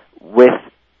them with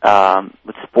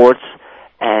sports,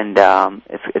 and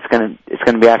it's going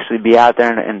to be actually be out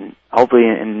there and hopefully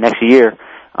in the next year.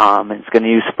 It's going to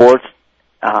use sports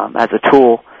as a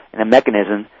tool and a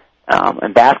mechanism,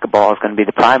 and basketball is going to be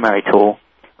the primary tool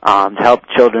to help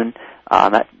children.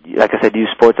 Like I said, use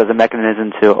sports as a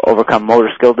mechanism to overcome motor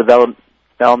skill development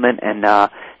and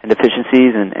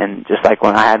deficiencies, and just like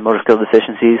when I had motor skill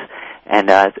deficiencies, and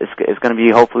it's going to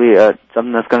be hopefully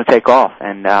something that's going to take off,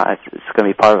 and it's going to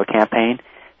be part of a campaign,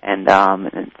 and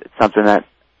it's something that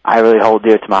I really hold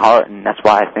dear to my heart, and that's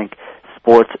why I think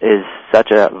sports is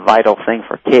such a vital thing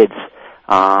for kids,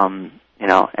 and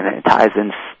it ties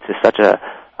into such a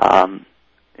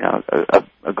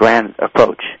grand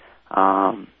approach.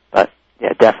 But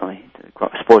yeah, definitely,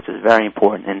 sports is very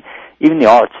important, and even the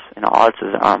arts. Arts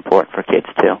are important for kids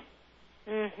too.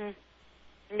 Mhm.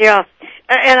 Yeah,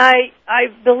 and I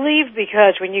believe,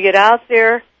 because when you get out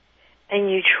there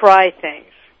and you try things,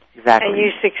 exactly, and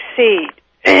you succeed,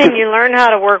 and you learn how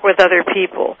to work with other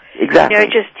people, exactly,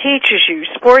 it just teaches you.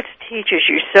 Sports teaches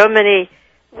you so many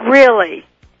really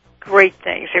great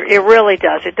things. It really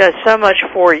does. It does so much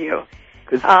for you.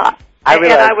 And I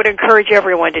would encourage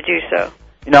everyone to do so.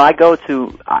 I go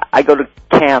to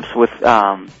camps with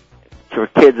for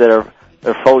kids that are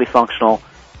fully functional,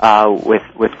 with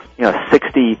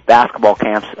 60 basketball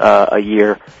camps a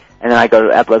year, and then I go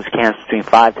to epilepsy camps, between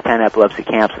 5 to 10 epilepsy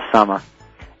camps a summer.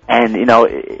 And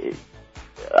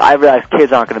I realize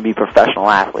kids aren't going to be professional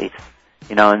athletes,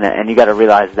 and you got to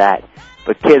realize that.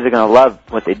 But kids are going to love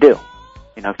what they do.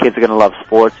 Kids are going to love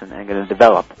sports and they're going to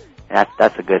develop. And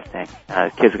that's a good thing.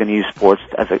 Kids are going to use sports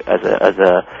just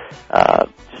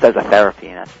as a therapy,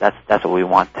 and that's what we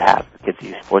want to have. Kids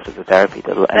use sports as a therapy.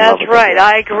 That's right.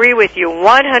 I agree with you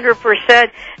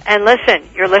 100%. And listen,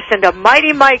 you're listening to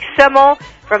Mighty Mike Simmel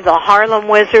from the Harlem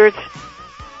Wizards.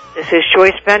 This is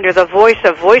Joyce Bender, the voice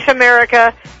of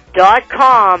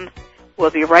VoiceAmerica.com.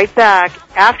 We'll be right back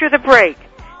after the break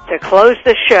to close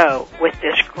the show with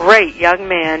this great young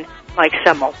man, Mike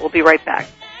Simmel. We'll be right back.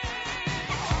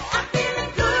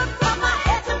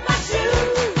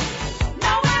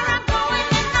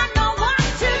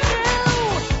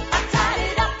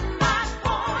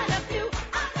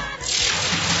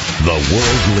 The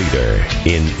world leader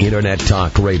in Internet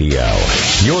Talk Radio.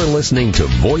 You're listening to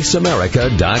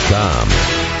VoiceAmerica.com.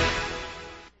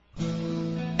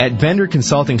 At Bender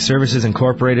Consulting Services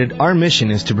Incorporated, our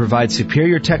mission is to provide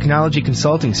superior technology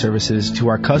consulting services to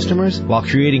our customers while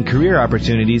creating career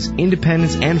opportunities,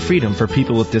 independence, and freedom for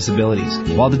people with disabilities.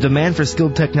 While the demand for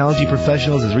skilled technology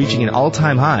professionals is reaching an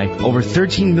all-time high, over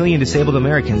 13 million disabled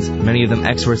Americans, many of them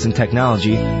experts in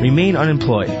technology, remain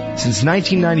unemployed. Since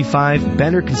 1995,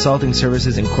 Bender Consulting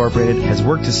Services Incorporated has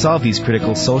worked to solve these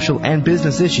critical social and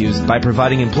business issues by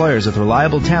providing employers with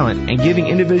reliable talent and giving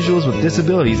individuals with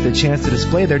disabilities the chance to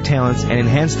display their talents and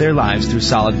enhance their lives through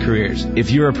solid careers.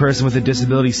 If you're a person with a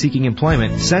disability seeking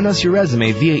employment, send us your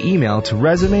resume via email to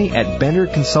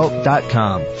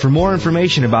resume@benderconsult.com. For more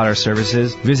information about our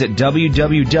services, visit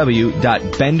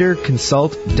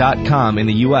www.benderconsult.com in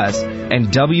the U.S. and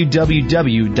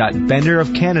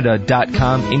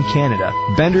www.benderofcanada.com in Canada.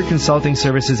 Bender Consulting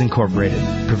Services Incorporated,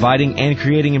 providing and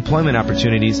creating employment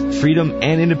opportunities, freedom,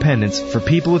 and independence for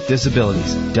people with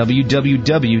disabilities.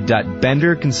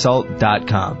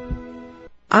 www.benderconsult.com.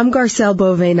 I'm Garcelle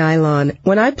Beauvais Nylon.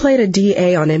 When I played a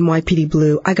DA on NYPD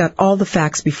Blue, I got all the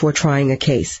facts before trying a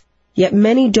case. Yet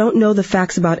many don't know the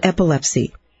facts about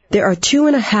epilepsy. There are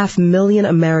 2.5 million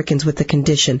Americans with the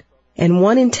condition, and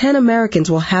 1 in 10 Americans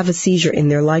will have a seizure in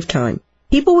their lifetime.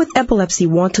 People with epilepsy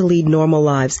want to lead normal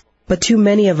lives, but too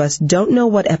many of us don't know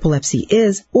what epilepsy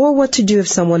is or what to do if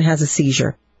someone has a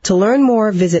seizure. To learn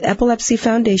more, visit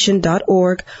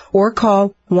epilepsyfoundation.org or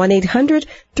call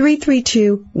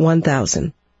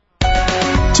 1-800-332-1000.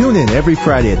 Tune in every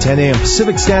Friday at 10 a.m.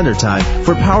 Pacific Standard Time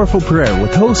for Powerful Prayer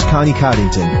with host Connie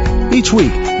Coddington. Each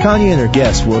week, Connie and her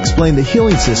guests will explain the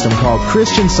healing system called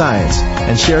Christian Science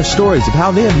and share stories of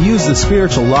how they have used the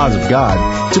spiritual laws of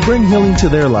God to bring healing to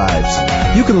their lives.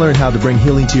 You can learn how to bring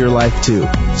healing to your life too.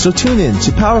 So tune in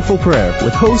to Powerful Prayer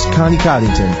with host Connie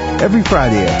Coddington every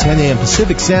Friday at 10 a.m.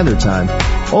 Pacific Standard Time,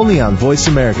 only on Voice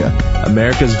America,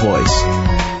 America's Voice.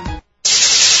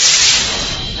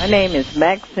 My name is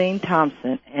Maxine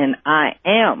Thompson, and I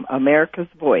am America's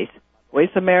Voice.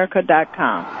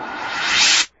 VoiceAmerica.com.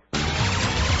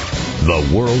 The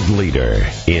world leader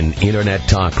in Internet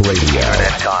Talk Radio.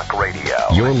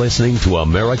 You're listening to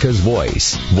America's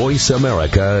Voice.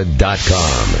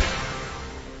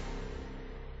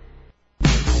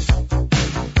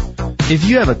 VoiceAmerica.com. If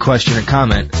you have a question or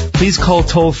comment, please call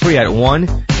toll-free at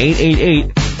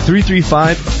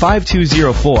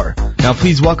 1-888-335-5204. Now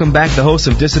please welcome back the host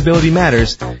of Disability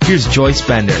Matters. Here's Joyce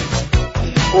Bender.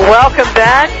 Welcome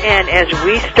back, and as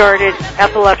we started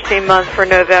Epilepsy Month for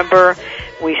November,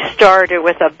 we started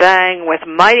with a bang with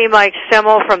Mighty Mike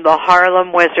Simmel from the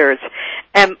Harlem Wizards.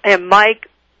 And Mike,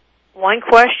 one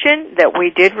question that we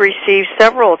did receive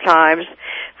several times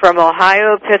from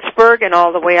Ohio, Pittsburgh, and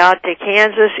all the way out to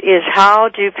Kansas is how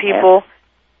do people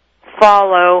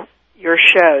follow your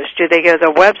shows? Do they go to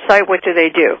the website? What do they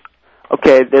do?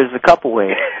 Okay, there's a couple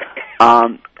ways.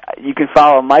 You can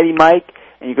follow Mighty Mike,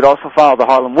 and you could also follow the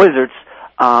Harlem Wizards.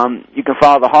 You can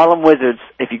follow the Harlem Wizards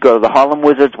if you go to the Harlem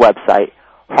Wizards website,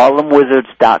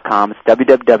 harlemwizards.com. It's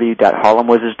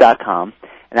www.harlemwizards.com,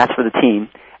 and that's for the team.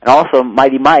 And also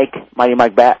Mighty Mike has a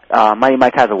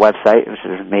website, which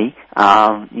is me. You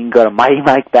can go to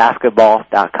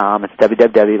mightymikebasketball.com. It's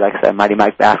www, like I said,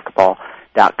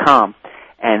 mightymikebasketball.com.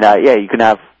 And you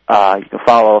can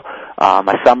follow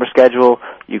my summer schedule.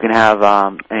 You can have,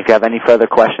 and if you have any further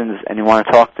questions and you want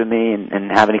to talk to me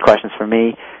and have any questions for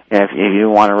me, if you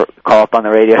want to call up on the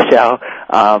radio show,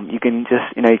 you can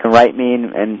just, you can write me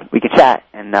and we can chat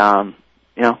and, go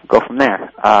from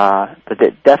there. But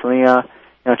definitely,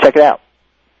 check it out.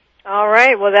 All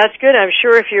right. Well, that's good. I'm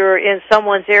sure if you're in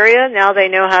someone's area, now they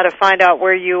know how to find out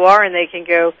where you are and they can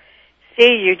go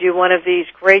see you do one of these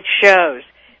great shows.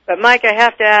 But, Mike, I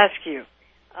have to ask you,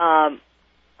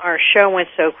 our show went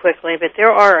so quickly, but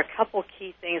there are a couple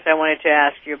key things I wanted to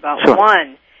ask you about. Sure.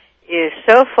 One is,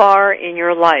 so far in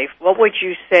your life, what would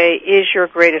you say is your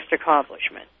greatest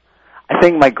accomplishment? I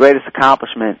think my greatest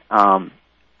accomplishment, I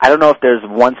don't know if there's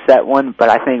one set one, but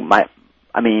I think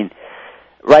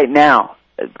right now,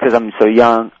 because I'm so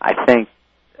young, I think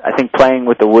playing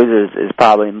with the Wizards is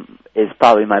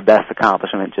probably my best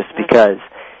accomplishment, just because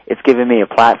it's given me a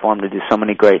platform to do so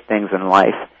many great things in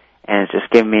life, and it's just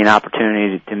given me an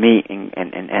opportunity to meet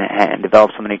and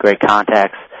develop so many great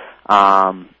contacts.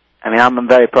 I'm a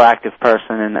very proactive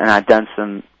person, and I've done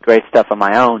some great stuff on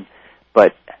my own,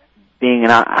 but being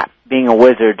a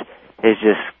Wizard has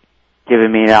just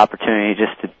given me an opportunity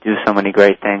just to do so many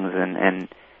great things, and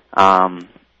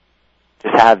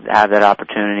just have that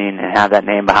opportunity and have that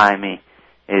name behind me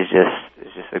is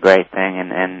just a great thing,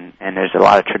 and there's a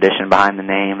lot of tradition behind the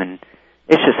name, and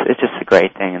it's just a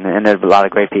great thing, and there's a lot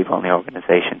of great people in the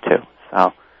organization too.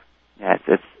 So yeah,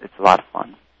 it's a lot of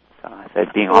fun. So I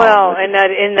said being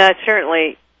and that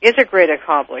certainly is a great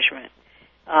accomplishment.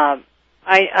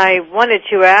 I wanted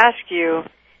to ask you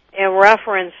in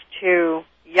reference to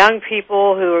young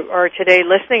people who are today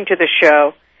listening to the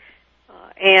show,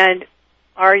 and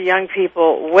are young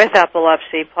people with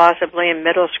epilepsy, possibly in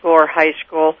middle school or high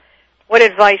school, what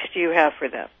advice do you have for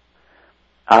them?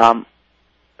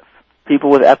 People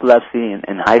with epilepsy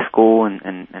in high school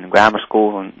and grammar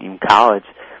school and even college,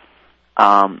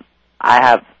 I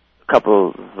have a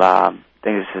couple of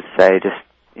things to say. Just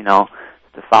to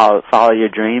follow your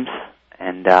dreams,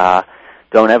 and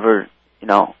don't ever,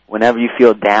 whenever you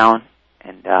feel down,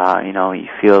 and you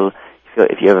feel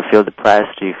if you ever feel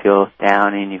depressed or you feel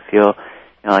down and you feel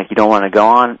like you don't want to go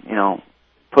on,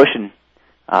 pushing.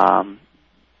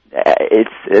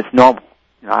 It's normal.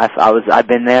 I've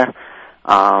been there.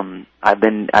 I've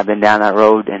been down that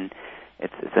road, and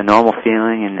it's a normal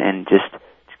feeling, and just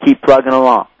keep plugging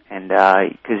along, and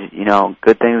because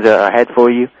good things are ahead for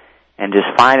you, and just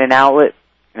find an outlet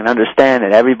and understand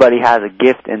that everybody has a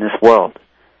gift in this world,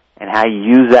 and how you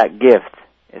use that gift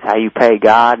is how you pay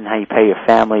God and how you pay your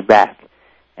family back,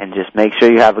 and just make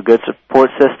sure you have a good support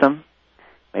system,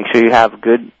 make sure you have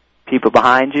good people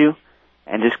behind you,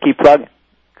 and just keep plugging,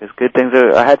 because good things are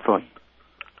ahead for you.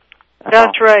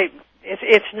 That's right.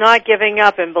 It's not giving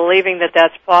up and believing that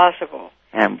that's possible.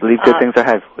 And believe good things are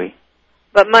ahead for you.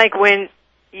 But Mike, when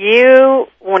it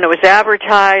was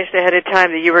advertised ahead of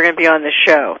time that you were going to be on the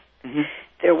show,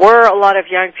 there were a lot of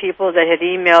young people that had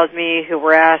emailed me who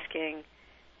were asking,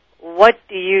 what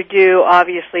do you do?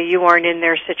 Obviously, you aren't in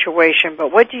their situation,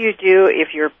 but what do you do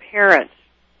if your parents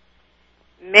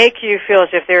make you feel as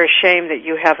if they're ashamed that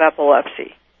you have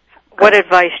epilepsy? What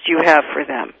advice do you have for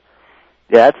them?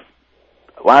 Yeah,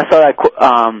 when I saw that,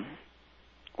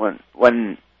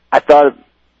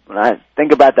 when I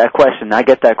think about that question, I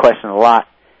get that question a lot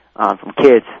from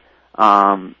kids.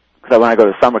 Because when I go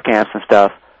to summer camps and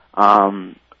stuff,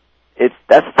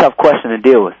 that's a tough question to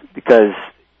deal with because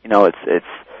it's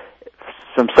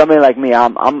from somebody like me.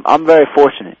 I'm very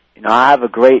fortunate. I have a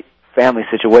great family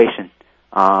situation.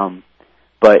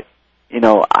 But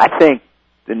I think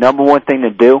the number one thing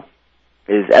to do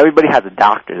is everybody has a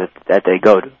doctor that they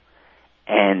go to.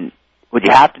 And what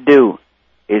you have to do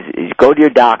is go to your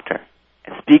doctor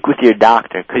and speak with your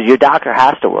doctor, because your doctor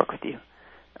has to work with you.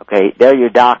 Okay? They're your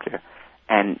doctor.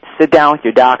 And sit down with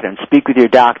your doctor and speak with your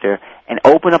doctor and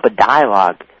open up a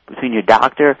dialogue between your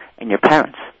doctor and your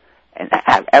parents. And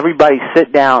have everybody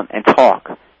sit down and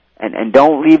talk. And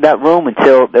don't leave that room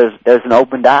until there's an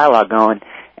open dialogue going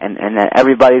and that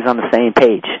everybody's on the same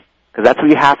page. Because that's what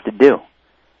you have to do.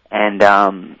 And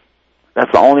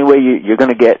that's the only way you're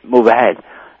going to move ahead.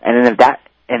 And then that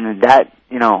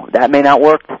may not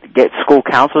work. Get school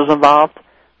counselors involved.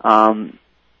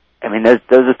 There's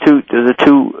the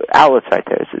two outlets right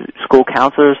there. It's school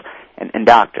counselors and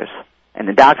doctors. And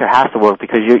the doctor has to work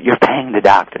because you're paying the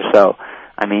doctor. So,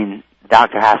 the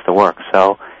doctor has to work.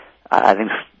 So, I think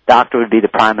doctor would be the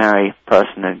primary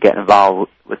person to get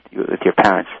involved with your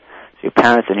parents. So your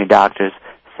parents and your doctors,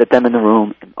 sit them in the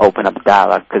room and open up a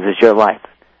dialogue because it's your life.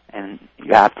 And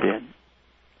you have to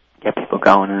get people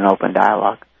going in an open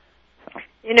dialogue. So.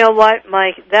 You know what,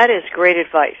 Mike? That is great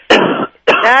advice.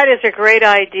 That is a great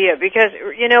idea because,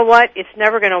 you know what? It's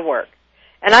never going to work.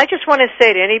 And I just want to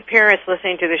say to any parents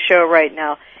listening to the show right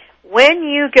now, when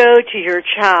you go to your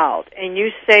child and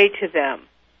you say to them,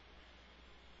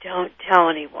 don't tell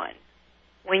anyone.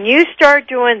 When you start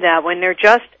doing that, when they're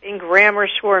just in grammar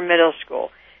school or middle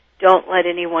school, don't let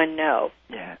anyone know.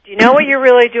 Yeah. Do you know what you're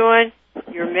really doing?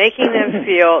 You're making them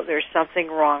feel there's something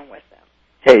wrong with them.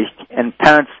 Hey, and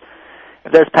parents,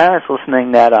 if there's parents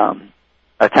listening that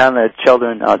are telling their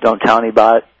children, don't tell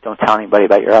anybody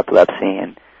about your epilepsy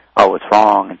and what's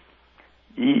wrong,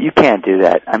 you can't do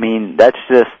that.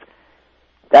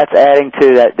 That's adding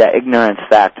to that ignorance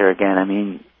factor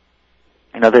again.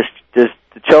 There's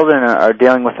the children are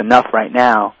dealing with enough right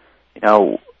now,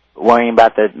 worrying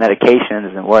about the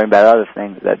medications and worrying about other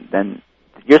things that then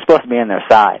you're supposed to be on their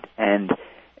side. And,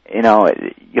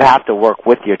 you have to work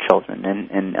with your children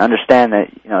and understand that,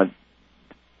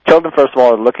 children, first of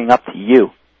all, are looking up to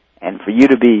you. And for you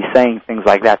to be saying things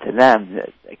like that to them,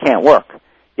 it can't work.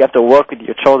 You have to work with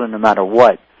your children no matter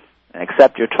what and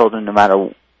accept your children no matter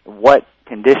what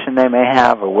condition they may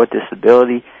have or what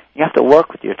disability. You have to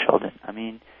work with your children.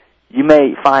 You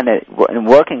may find that in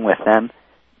working with them,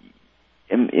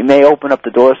 it may open up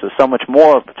the doors to so much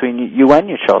more between you and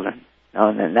your children.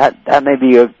 And that may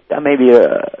be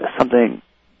something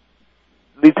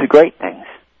leads to great things.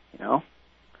 So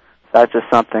that's just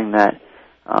something that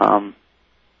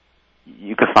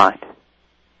you could find.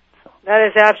 So. That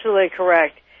is absolutely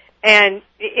correct. And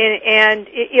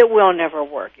it will never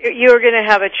work. You're going to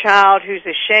have a child who's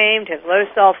ashamed, has low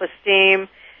self-esteem.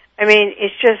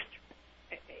 It's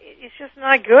just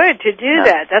not good to do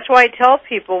that. That's why I tell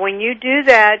people, when you do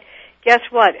that, guess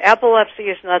what? Epilepsy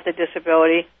is not the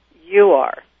disability. You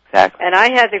are. Exactly. And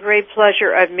I had the great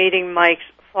pleasure of meeting Mike's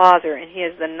father, and he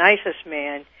is the nicest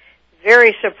man,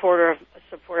 very supportive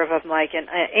of Mike. And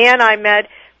I met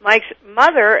Mike's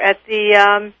mother at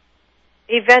the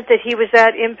event that he was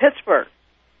at in Pittsburgh,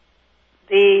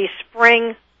 the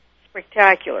Spring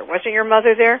Spectacular. Wasn't your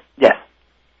mother there? Yes.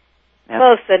 Yep.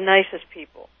 Both the nicest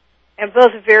people, and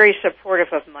both very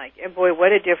supportive of Mike. And boy,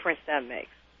 what a difference that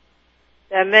makes.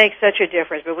 That makes such a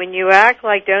difference. But when you act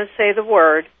like don't say the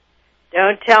word,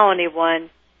 don't tell anyone,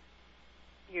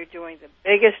 you're doing the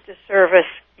biggest disservice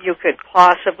you could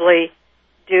possibly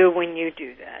do when you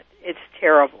do that. It's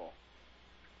terrible.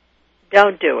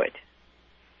 Don't do it.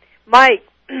 Mike,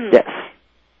 yes.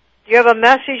 Do you have a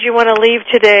message you want to leave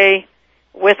today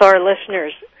with our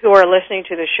listeners who are listening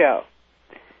to the show?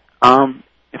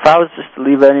 If I was just to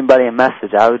leave anybody a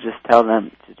message, I would just tell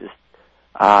them to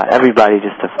everybody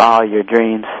just to follow your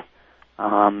dreams.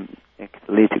 It could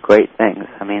lead to great things.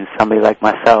 Somebody like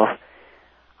myself,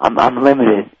 I'm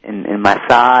limited in my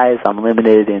size. I'm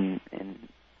limited in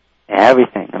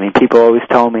everything. I mean, people always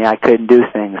told me I couldn't do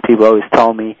things. People always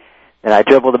told me that I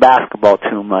dribble the basketball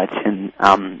too much, and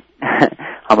I'm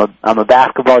a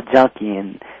basketball junkie,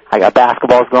 and I got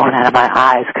basketballs going out of my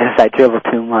eyes because I dribble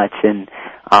too much. And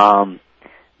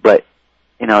but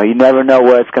you know, you never know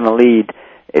where it's going to lead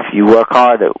if you work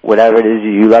hard at whatever it is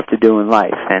you love to do in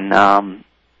life. And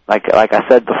like I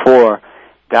said before,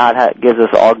 God gives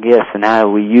us all gifts, and how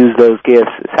we use those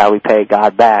gifts is how we pay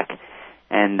God back.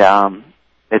 And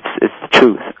it's the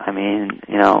truth. I mean,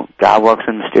 you know, God works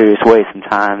in mysterious ways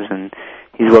sometimes, and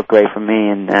He's worked great for me,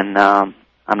 and I'm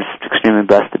just extremely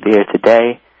blessed to be here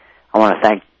today. I want to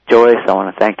thank Joyce. I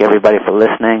want to thank everybody for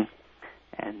listening,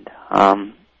 and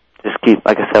just keep,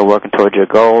 like I said, working towards your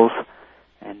goals,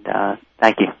 and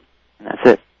thank you. And that's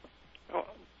it.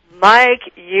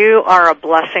 Mike, you are a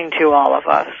blessing to all of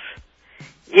us.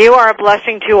 You are a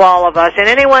blessing to all of us. And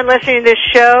anyone listening to this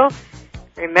show,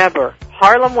 remember,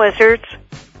 Harlem Wizards,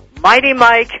 Mighty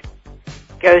Mike,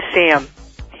 go see him.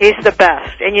 He's the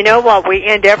best. And you know what? We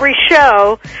end every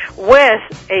show with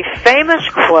a famous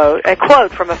quote, a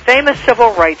quote from a famous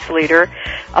civil rights leader,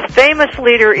 a famous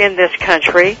leader in this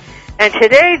country. And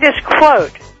today this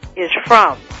quote is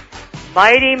from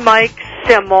Mighty Mike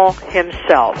Simmel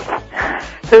himself,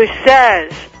 who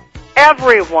says,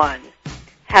 everyone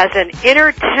has an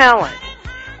inner talent,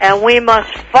 and we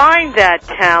must find that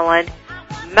talent,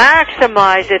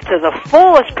 maximize it to the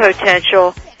fullest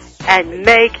potential, and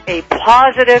make a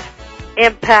positive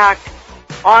impact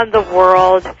on the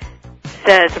world,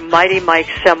 says Mighty Mike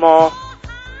Simmel.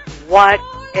 What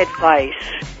advice.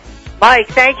 Mike,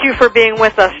 thank you for being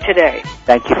with us today.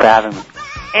 Thank you for having me.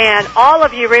 And all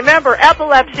of you, remember,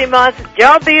 Epilepsy Month,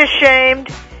 don't be ashamed.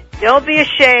 Don't be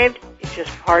ashamed. It's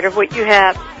just part of what you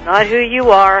have, not who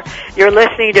you are. You're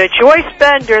listening to Joyce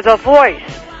Bender, the voice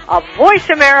of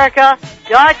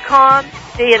VoiceAmerica.com.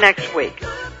 See you next week.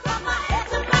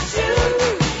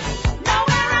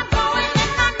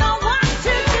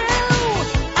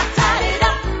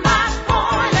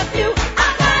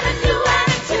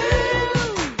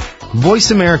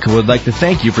 Voice America would like to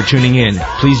thank you for tuning in.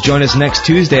 Please join us next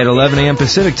Tuesday at 11 a.m.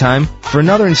 Pacific Time for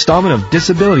another installment of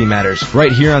Disability Matters,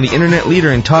 right here on the Internet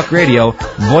leader in talk radio,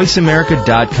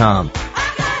 VoiceAmerica.com.